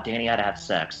that taught Danny how to have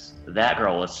sex. That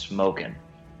girl was smoking.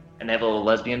 And they have a little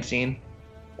lesbian scene.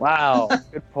 Wow.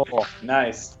 Good pull.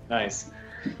 Nice, nice.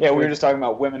 Yeah, we were just talking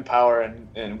about women power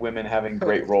and women having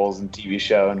great roles in TV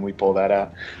show, and we pulled that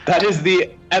out. That is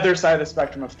the other side of the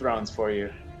spectrum of Thrones for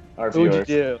you, our Who'd viewers.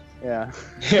 you do? Yeah.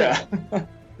 Yeah.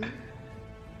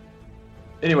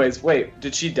 Anyways, wait,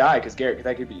 did she die? Because Garrett,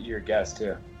 that could be your guess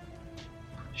too.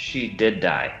 She did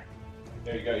die.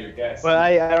 There you go, your guess. But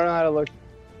I don't know how to look.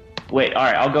 Wait,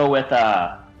 alright, I'll go with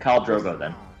Khal Drogo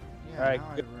then. Yeah, All right,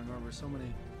 now good. I remember so many.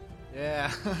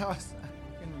 Yeah, I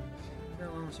can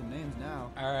remember some names now.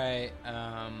 Alright,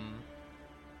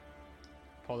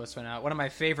 pull this one out. One of my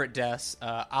favorite deaths,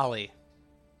 Ollie.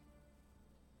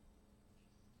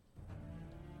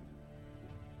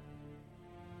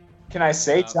 Can I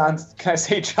say Jon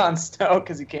Snow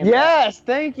because he came back? Yes,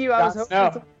 thank you. I was Jon hoping Snow.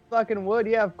 someone fucking would.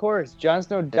 Yeah, of course. Jon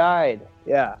Snow died.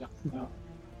 Yeah, Jon Snow.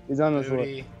 he's on this list.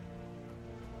 Booty.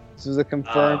 This was a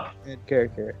confirmed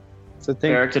character. So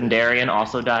think. Beric Dondarrion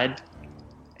also died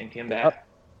and came back.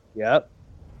 Yep.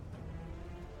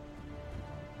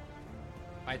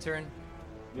 My turn.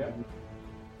 Yep.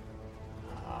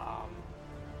 God,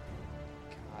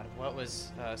 what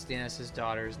was Stannis'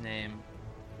 daughter's name?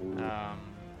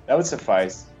 That would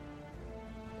suffice.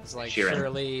 It's like Sheeran.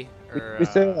 Shirley or We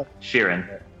said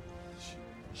Sheeran.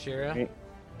 Shira?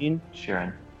 Shireen.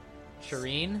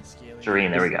 Shireen? Scaly. Shireen,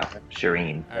 there we go.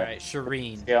 Shireen. All right,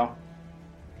 Shireen. Scale.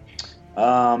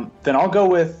 Then I'll go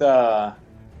with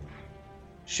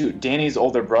Danny's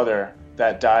older brother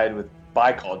that died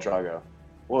by Khal Drogo.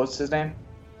 What was his name?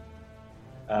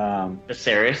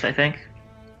 Viserys, I think.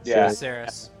 Yeah,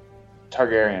 Viserys.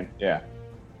 Targaryen. Yeah.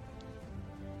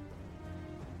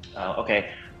 Okay.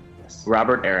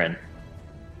 Robert Aaron.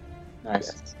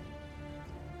 Nice.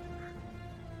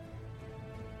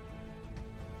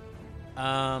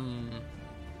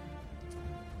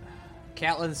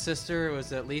 Catelyn's sister,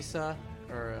 was it Lisa?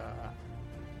 Or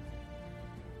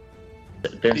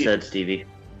Ben said Stevie.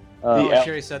 oh, The- she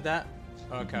already said that?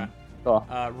 Okay. Cool.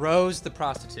 Rose the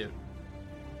prostitute.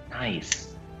 Nice.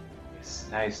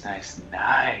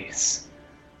 Nice.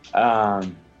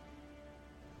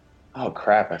 Oh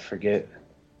crap! I forget.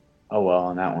 Oh well,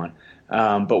 on that one.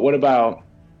 But what about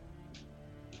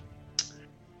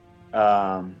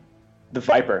the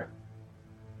Viper?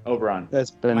 Oberon.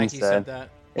 That's been Mikey said said. that.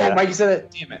 Yeah. Oh, Mikey said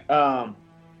it. Damn it.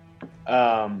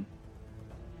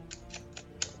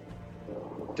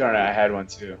 Darn it, I had one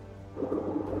too.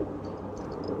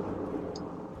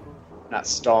 Not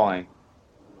stalling.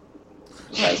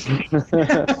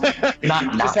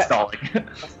 Not stalling.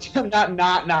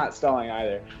 not stalling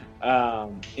either.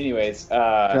 Anyways,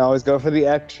 Can always go for the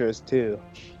extras too.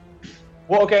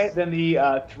 well, okay. Then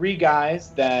the three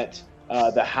guys that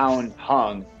the Hound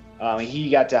hung, he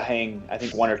got to hang, I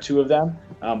think, one or two of them.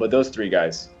 But those three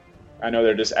guys, I know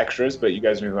they're just extras, but you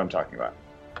guys know who I'm talking about.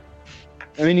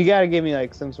 I mean, you gotta give me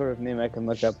like some sort of name I can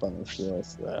look up on this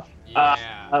list, though.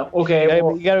 Yeah. Okay.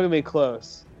 You gotta give me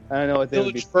close. I don't know what they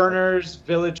would be. Village burners,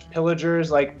 village pillagers,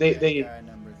 like they Guy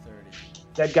number 30.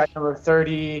 dead guy number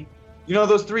 30. You know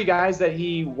those three guys that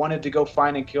he wanted to go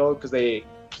find and kill because they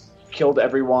killed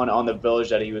everyone on the village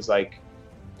that he was like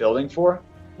building for?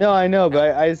 No, I know,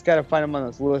 but I just gotta find them on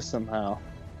this list somehow.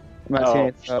 I'm not seeing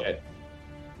it. Shit.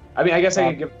 I mean, I guess I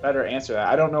could give a better answer to that.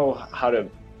 I don't know how to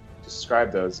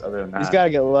describe those other than that. He's gotta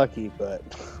get lucky, but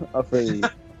I'll for you.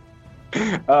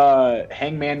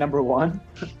 Hangman number 1.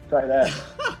 Try that.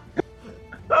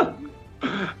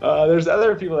 There's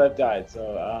other people that have died,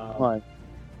 so Come on.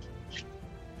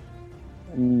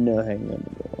 No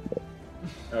hangman.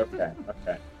 okay.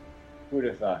 Who'd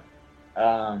have thought?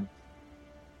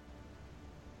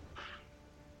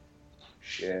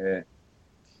 Shit.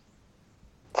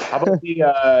 How about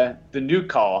the new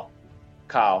Kyle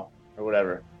or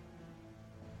whatever?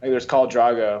 Like there's Khal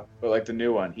Drago, but like the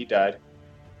new one, he died.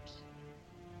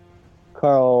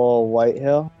 Carl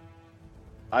Whitehill.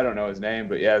 I don't know his name,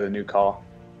 but yeah, the new Kyle.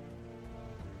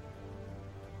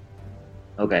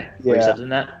 Okay. Yeah. We're accepting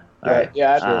that? All right.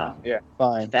 Yeah, Ah. yeah.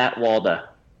 Fine. Fat Walda.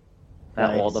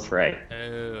 Fat Nice. Walda Frey.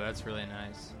 Oh, that's really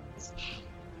nice.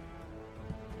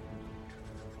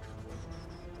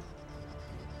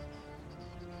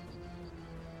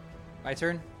 My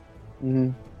turn? Mm-hmm.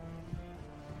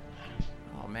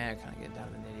 Oh man, I kind of get down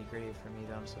to the nitty gritty for me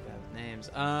though. I'm so bad with names.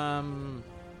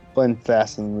 Playing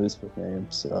fast and loose with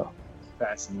names, so.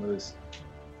 Fast and loose.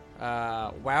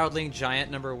 Wildling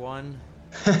Giant number 1.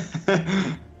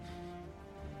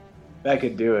 That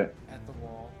could do it. At the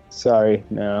wall. Sorry,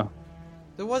 no.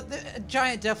 The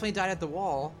giant definitely died at the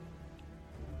wall.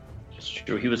 It's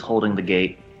true. He was holding the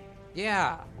gate.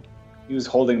 Yeah, He was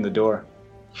holding the door.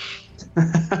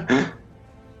 that's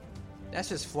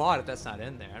just flawed if that's not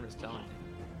in there. I'm just telling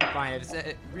you. Fine.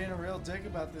 Being a real dick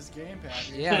about this game,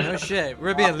 Patrick. Yeah, no shit.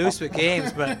 We're being loose with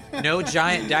games, but no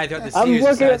giant died throughout the I'm series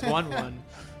looking besides at- 1-1.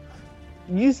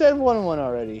 You said 1-1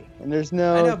 already, and there's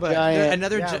no I know, but giant.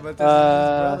 another Yeah, gi- but this is his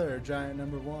brother, Giant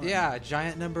number 1. yeah,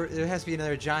 giant number. There has to be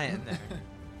another giant in there.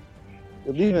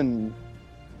 Even.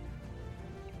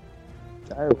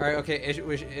 All right, okay.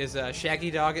 Is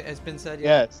Shaggy Dog has been said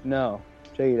yet? Yes, no.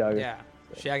 Shaggy Dog. Yeah,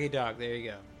 Shaggy Dog. There you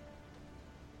go.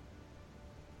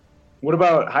 What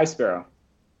about High Sparrow?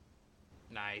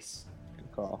 Nice.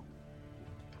 Good call.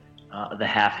 The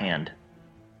Half Hand.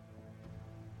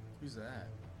 Who's that?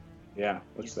 Yeah,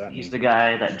 what's that? He's mean? the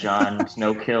guy that Jon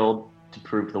Snow killed to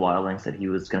prove to the Wildlings that he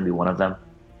was going to be one of them.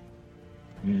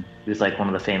 Mm. He was like one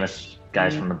of the famous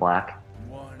guys from the Black.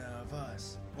 One of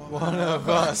us. One of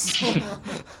us.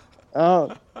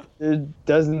 Oh, it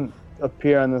doesn't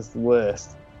appear on this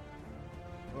list.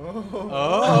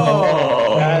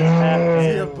 Oh. That's Is he a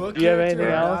happening. book Do you have character anything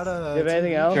or else? not a Do you have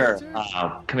anything TV else? Sure.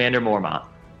 character? Commander Mormont.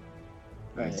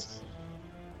 Nice.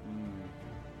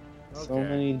 So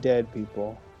many dead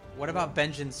people. What about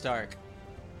Benjen Stark?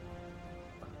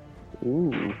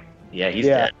 Ooh. Yeah, he's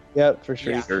Yeah. dead. Yep, for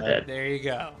sure. Yeah. Sure dead. There you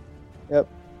go.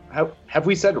 Have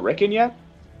we said Rickon yet?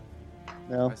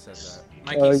 No. I said that.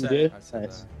 Mikey Oh, you said did? it. I said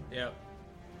Nice. that. Yep.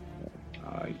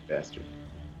 Oh, you bastard.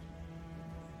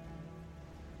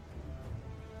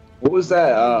 What was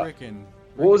that? Rickon.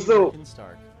 what was the- Rickon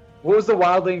Stark. What was the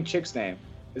wildling chick's name?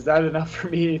 Is that enough for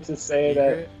me to say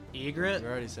that? Egret? You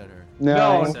already said her.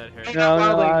 No. I No, said her. No.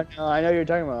 I know what you're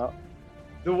talking about.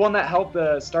 The one that helped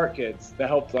the Stark kids, that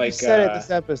helped You like said it this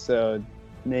episode.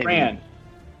 Maybe. Bran.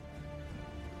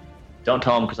 Don't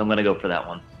tell him because I'm going to go for that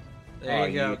one. There Oh,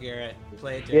 you go, you- Garrett.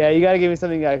 Play it. Yeah, you gotta give me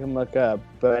something I can look up,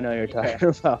 but I know you're talking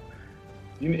about.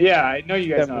 Yeah, I know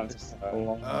you guys know.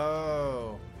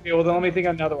 Oh. Okay, well then let me think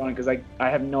of another one because I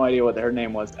have no idea what her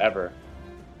name was ever.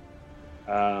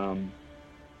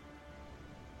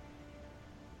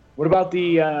 What about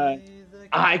the?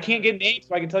 I can't get names,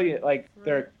 so I can tell you like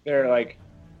they're like.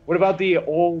 What about the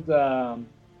old Yeah,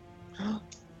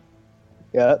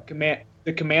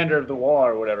 the commander of the wall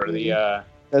or whatever the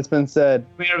that's been said.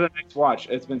 commander of the Night's Watch?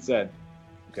 It's been said.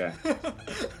 Okay,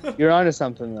 You're onto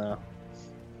something though.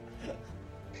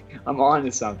 I'm on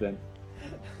to something.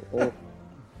 You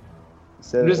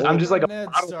said I'm just like a Ned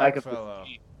bottleneck of Starkfellow.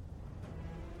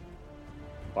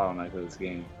 bottleneck of this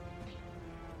game.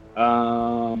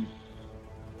 I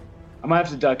might have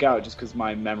to duck out just because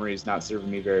my memory is not serving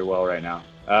me very well right now.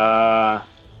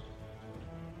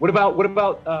 What about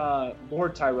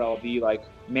Lord Tyrell, the like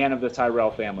man of the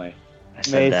Tyrell family? I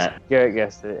said that. Garrett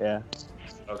guessed it. Yeah.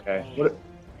 Okay.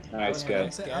 Nice, Yeah,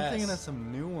 good. I'm thinking of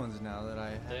some new ones now that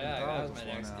I haven't Yeah, thought that of was my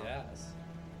before next now. guess.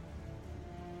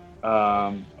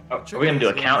 Are we gonna do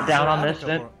a countdown on this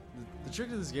then? The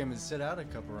trick of this game is sit out a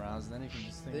couple rounds, and then you can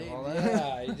just think of all that.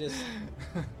 Yeah, you just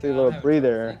Take a little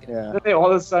breather. Yeah. Then they all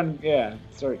of a sudden,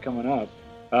 start coming up.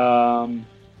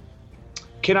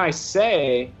 Can I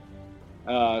say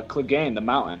Clegane, the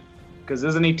mountain? Because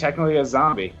isn't he technically a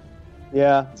zombie?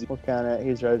 Yeah. We'll count it.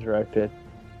 He's resurrected.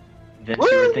 Vince,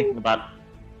 you were thinking about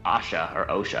Asha or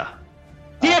Osha.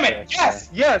 Damn it! Yes.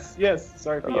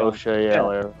 Sorry for you. OSHA, yeah.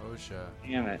 whatever. OSHA.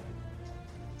 Damn it.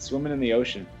 Swimming in the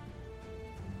ocean.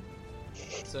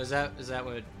 So is that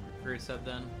what Groot said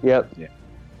then? Yep.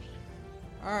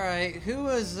 All right, who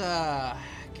was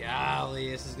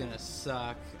golly, this is gonna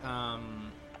suck.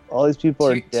 All these people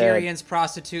are dead. Tyrion's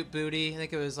prostitute booty. I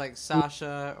think it was like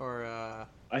Sasha or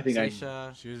I think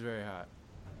Sasha. She was very hot.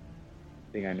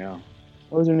 I think I know.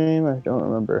 What was her name? I don't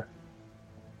remember.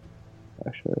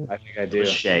 Actually. I think I It do.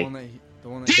 was Shay. The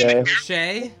one that Shay.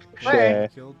 Shay. Shay.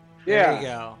 killed. There you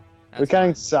go. We're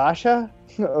counting Sasha?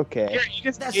 Okay.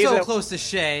 That's so close to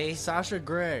Shay. Sasha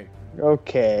Grey.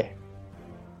 Okay.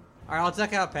 All right, I'll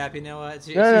duck out, Pap. You know what? It's,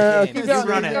 No, your keep game. going,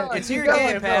 You run keep it. going, It's keep your going,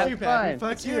 game, bro. Pap. Fine.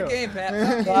 Fuck It's your you. game,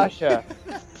 Pap. Sasha.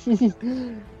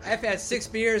 I've had 6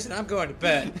 beers and I'm going to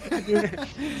bed.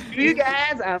 You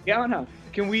guys, I'm going home.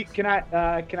 Can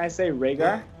I say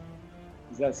Rhaegar?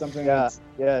 Is that something Yeah. that's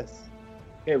Yes.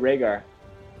 hey Rhaegar?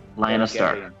 Lyanna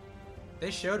Stark. Targaryen.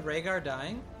 They showed Rhaegar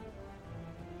dying.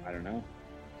 I don't know.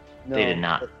 No, They did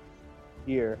not.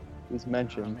 Here. He's Oh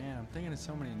mentioned. man, I'm thinking of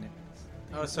so many names.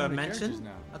 Oh, So so many characters mentioned?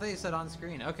 now. I thought you said on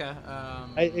screen. Okay.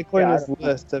 According Yeah, to this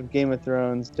list of Game of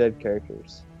Thrones dead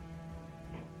characters.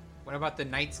 What about the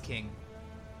Night's King?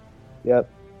 Yep.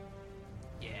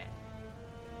 Yeah.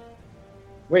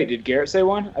 Wait, did Garrett say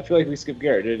one? I feel like we skipped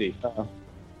Garrett, did he? I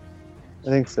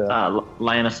think so.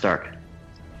 Lyanna Stark.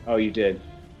 Oh, you did.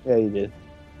 Yeah, you did.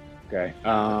 Okay.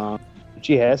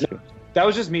 She has to. That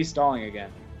was just me stalling again.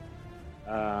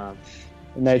 The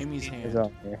Night's Jamie's King hand. is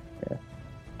on here. Yeah.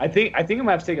 I think I'm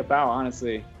gonna have to take a bow,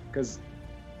 honestly, because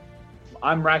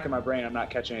I'm racking my brain. I'm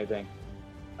not catching anything.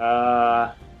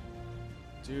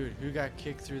 Dude, who got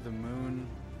kicked through the moon?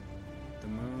 The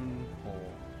moon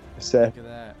hole. Said. Think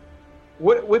of that.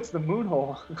 What's the moon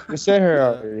hole? You said her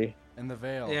already. In the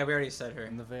veil. Yeah, we already said her.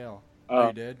 In the veil. Oh. Oh,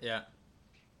 you did? Yeah.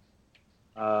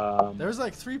 There was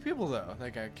like 3 people though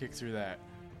that got kicked through that.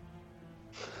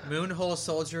 Moonhole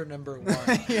Soldier number 1.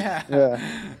 Yeah. Yeah.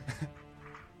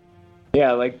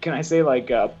 Yeah, like can I say like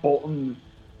Bolton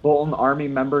Army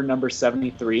member number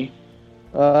 73?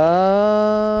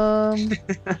 Ramsey.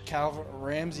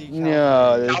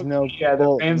 No, there's no. Yeah, the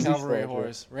Bolton Ramsey Cavalry soldier.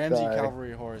 horse. Ramsey Sorry.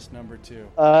 Cavalry horse number 2.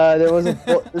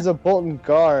 There's a Bolton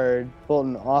guard,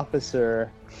 Bolton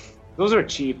officer. Those are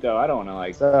cheap though. I don't want to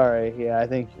like. Sorry, yeah, I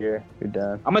think you're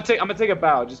done. I'm gonna take a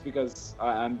bow just because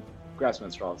I'm grasping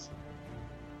at straws.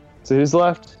 So who's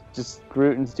left? Just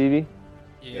Groot and Stevie.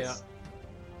 Yeah. Yes.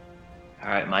 All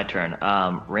right, my turn.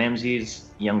 Ramsay's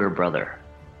younger brother.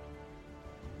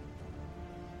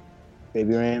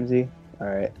 Baby Ramsey. All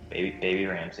right. Baby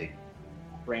Ramsay.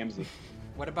 Ramsey.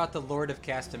 What about the Lord of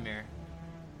Castamere?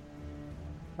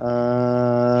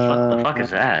 What the fuck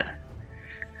is that?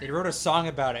 They wrote a song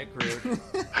about it, Groot.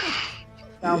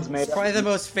 Sounds made It's up. probably the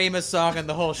most famous song in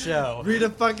the whole show. Read a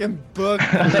fucking book.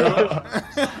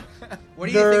 What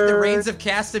do you think the Reigns of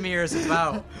Castamere is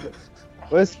about?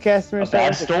 What's Castamere? A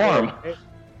bad storm.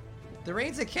 The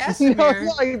Reigns of Castamere?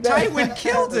 No, like that. Tywin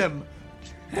killed him!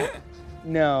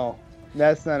 No,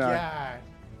 that's not on. God.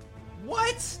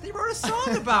 What? They wrote a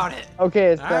song about it! Okay,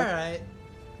 it's done.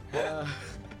 Alright.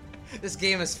 This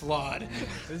game is flawed.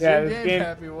 It's Yeah, your this game, game-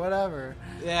 Happy. Whatever.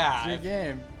 It's your Yeah.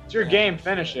 game. It's your game.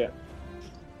 Finish it.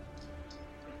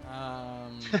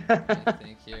 Let me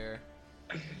think here.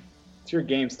 It's your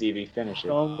game, Stevie. Finish it.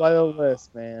 Going by the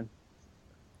list, man.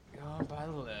 Going by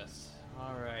the list.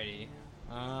 Alrighty.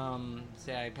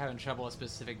 See, I'm having trouble with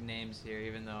specific names here,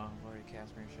 even though Lord of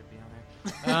Castamere should be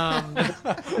on there.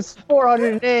 There's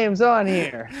 400 names on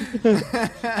here.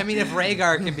 I mean, if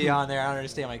Rhaegar can be on there, I don't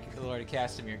understand why Lord of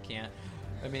Castamere can't.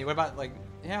 I mean, what about, like,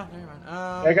 yeah, never mind.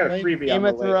 I got a freebie on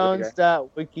the way.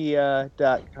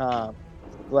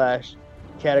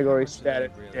 GameofThrones.wiki.com/category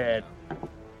status dead.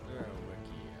 You're a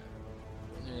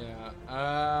wiki.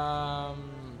 Yeah.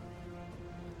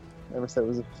 Never said it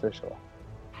was official.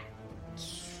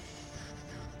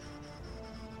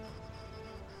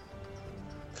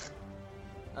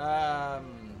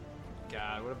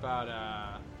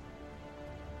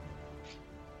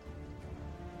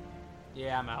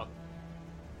 Yeah, I'm out.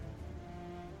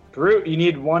 Groot, you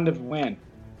need one to win.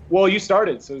 Well, you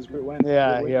started, so does Groot win?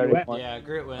 Yeah, Groot, he you already win. won. Yeah,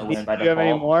 Groot I wins. win by Do you have any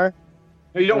default. more?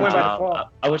 No, you don't win by default.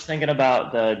 I was thinking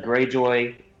about the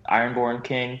Greyjoy Ironborn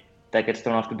King that gets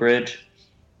thrown off the bridge.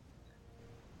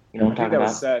 You know what I I'm think talking that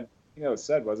was about? said. I think that was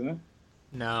said, wasn't it?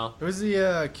 No. Who's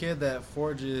the kid that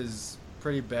forges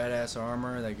pretty badass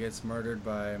armor that gets murdered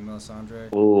by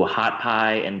Melisandre? Ooh, Hot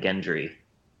Pie and Gendry.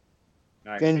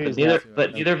 Nice. Gendry's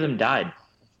But neither of them died.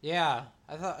 Yeah,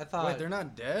 I thought. Wait, they're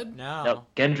not dead? No. No,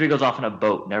 Gendry goes off on a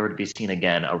boat, never to be seen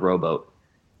again, a rowboat.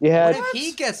 You What had if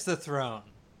he gets the throne?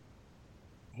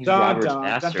 He's Dun, Robert's dun,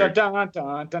 bastard. dun, dun,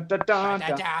 dun, dun, dun, dun,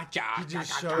 dun. He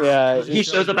just shows, Yeah, He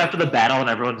shows up after the battle and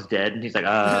everyone's dead, and he's like,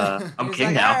 I'm He's king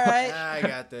like, now. all right. I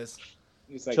got this.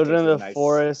 He's like, Children of takes a the nice-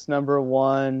 Forest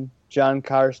 #1. John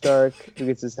Karstark, who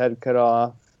gets his head cut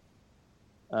off.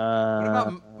 What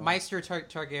about Meister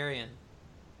Targaryen?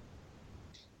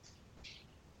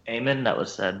 Aemon, that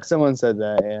was said. Someone said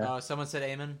that, yeah. Oh, someone said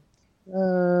Aemon.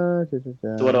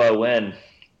 So what do I win?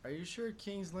 Are you sure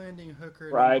King's Landing Hooker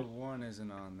Right. #1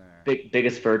 isn't on there?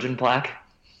 Biggest virgin plaque?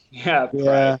 Yeah,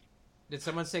 Yeah, Did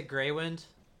someone say Greywind?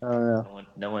 I don't know.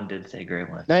 No one did say Grey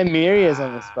One. Nymeria is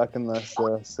on this fucking list,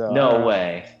 though. So No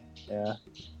way. Yeah.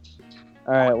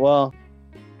 All right. Well,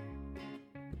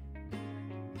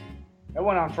 That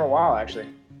went on for a while, actually.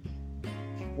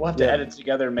 We'll have to Yeah. edit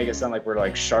together and make it sound like we're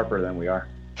like sharper than we are.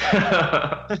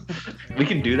 We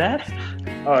can do that?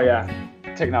 Oh yeah,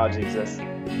 technology exists.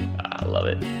 I love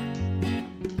it.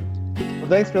 well,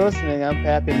 thanks for listening. I'm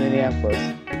Pappy in Minneapolis.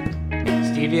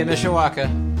 Stevie in Mishawaka.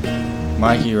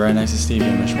 Mikey, right next to Stevie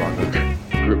in Mishawaka.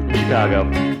 Group from Chicago.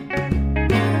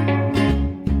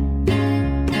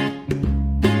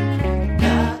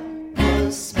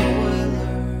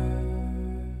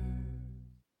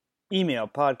 Email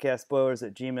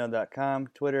podcastspoilers@gmail.com.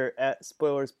 Twitter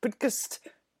 @spoilerspodcast.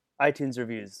 iTunes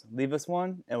reviews. Leave us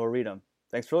one and we'll read them.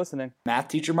 Thanks for listening. Math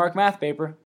teacher mark math paper.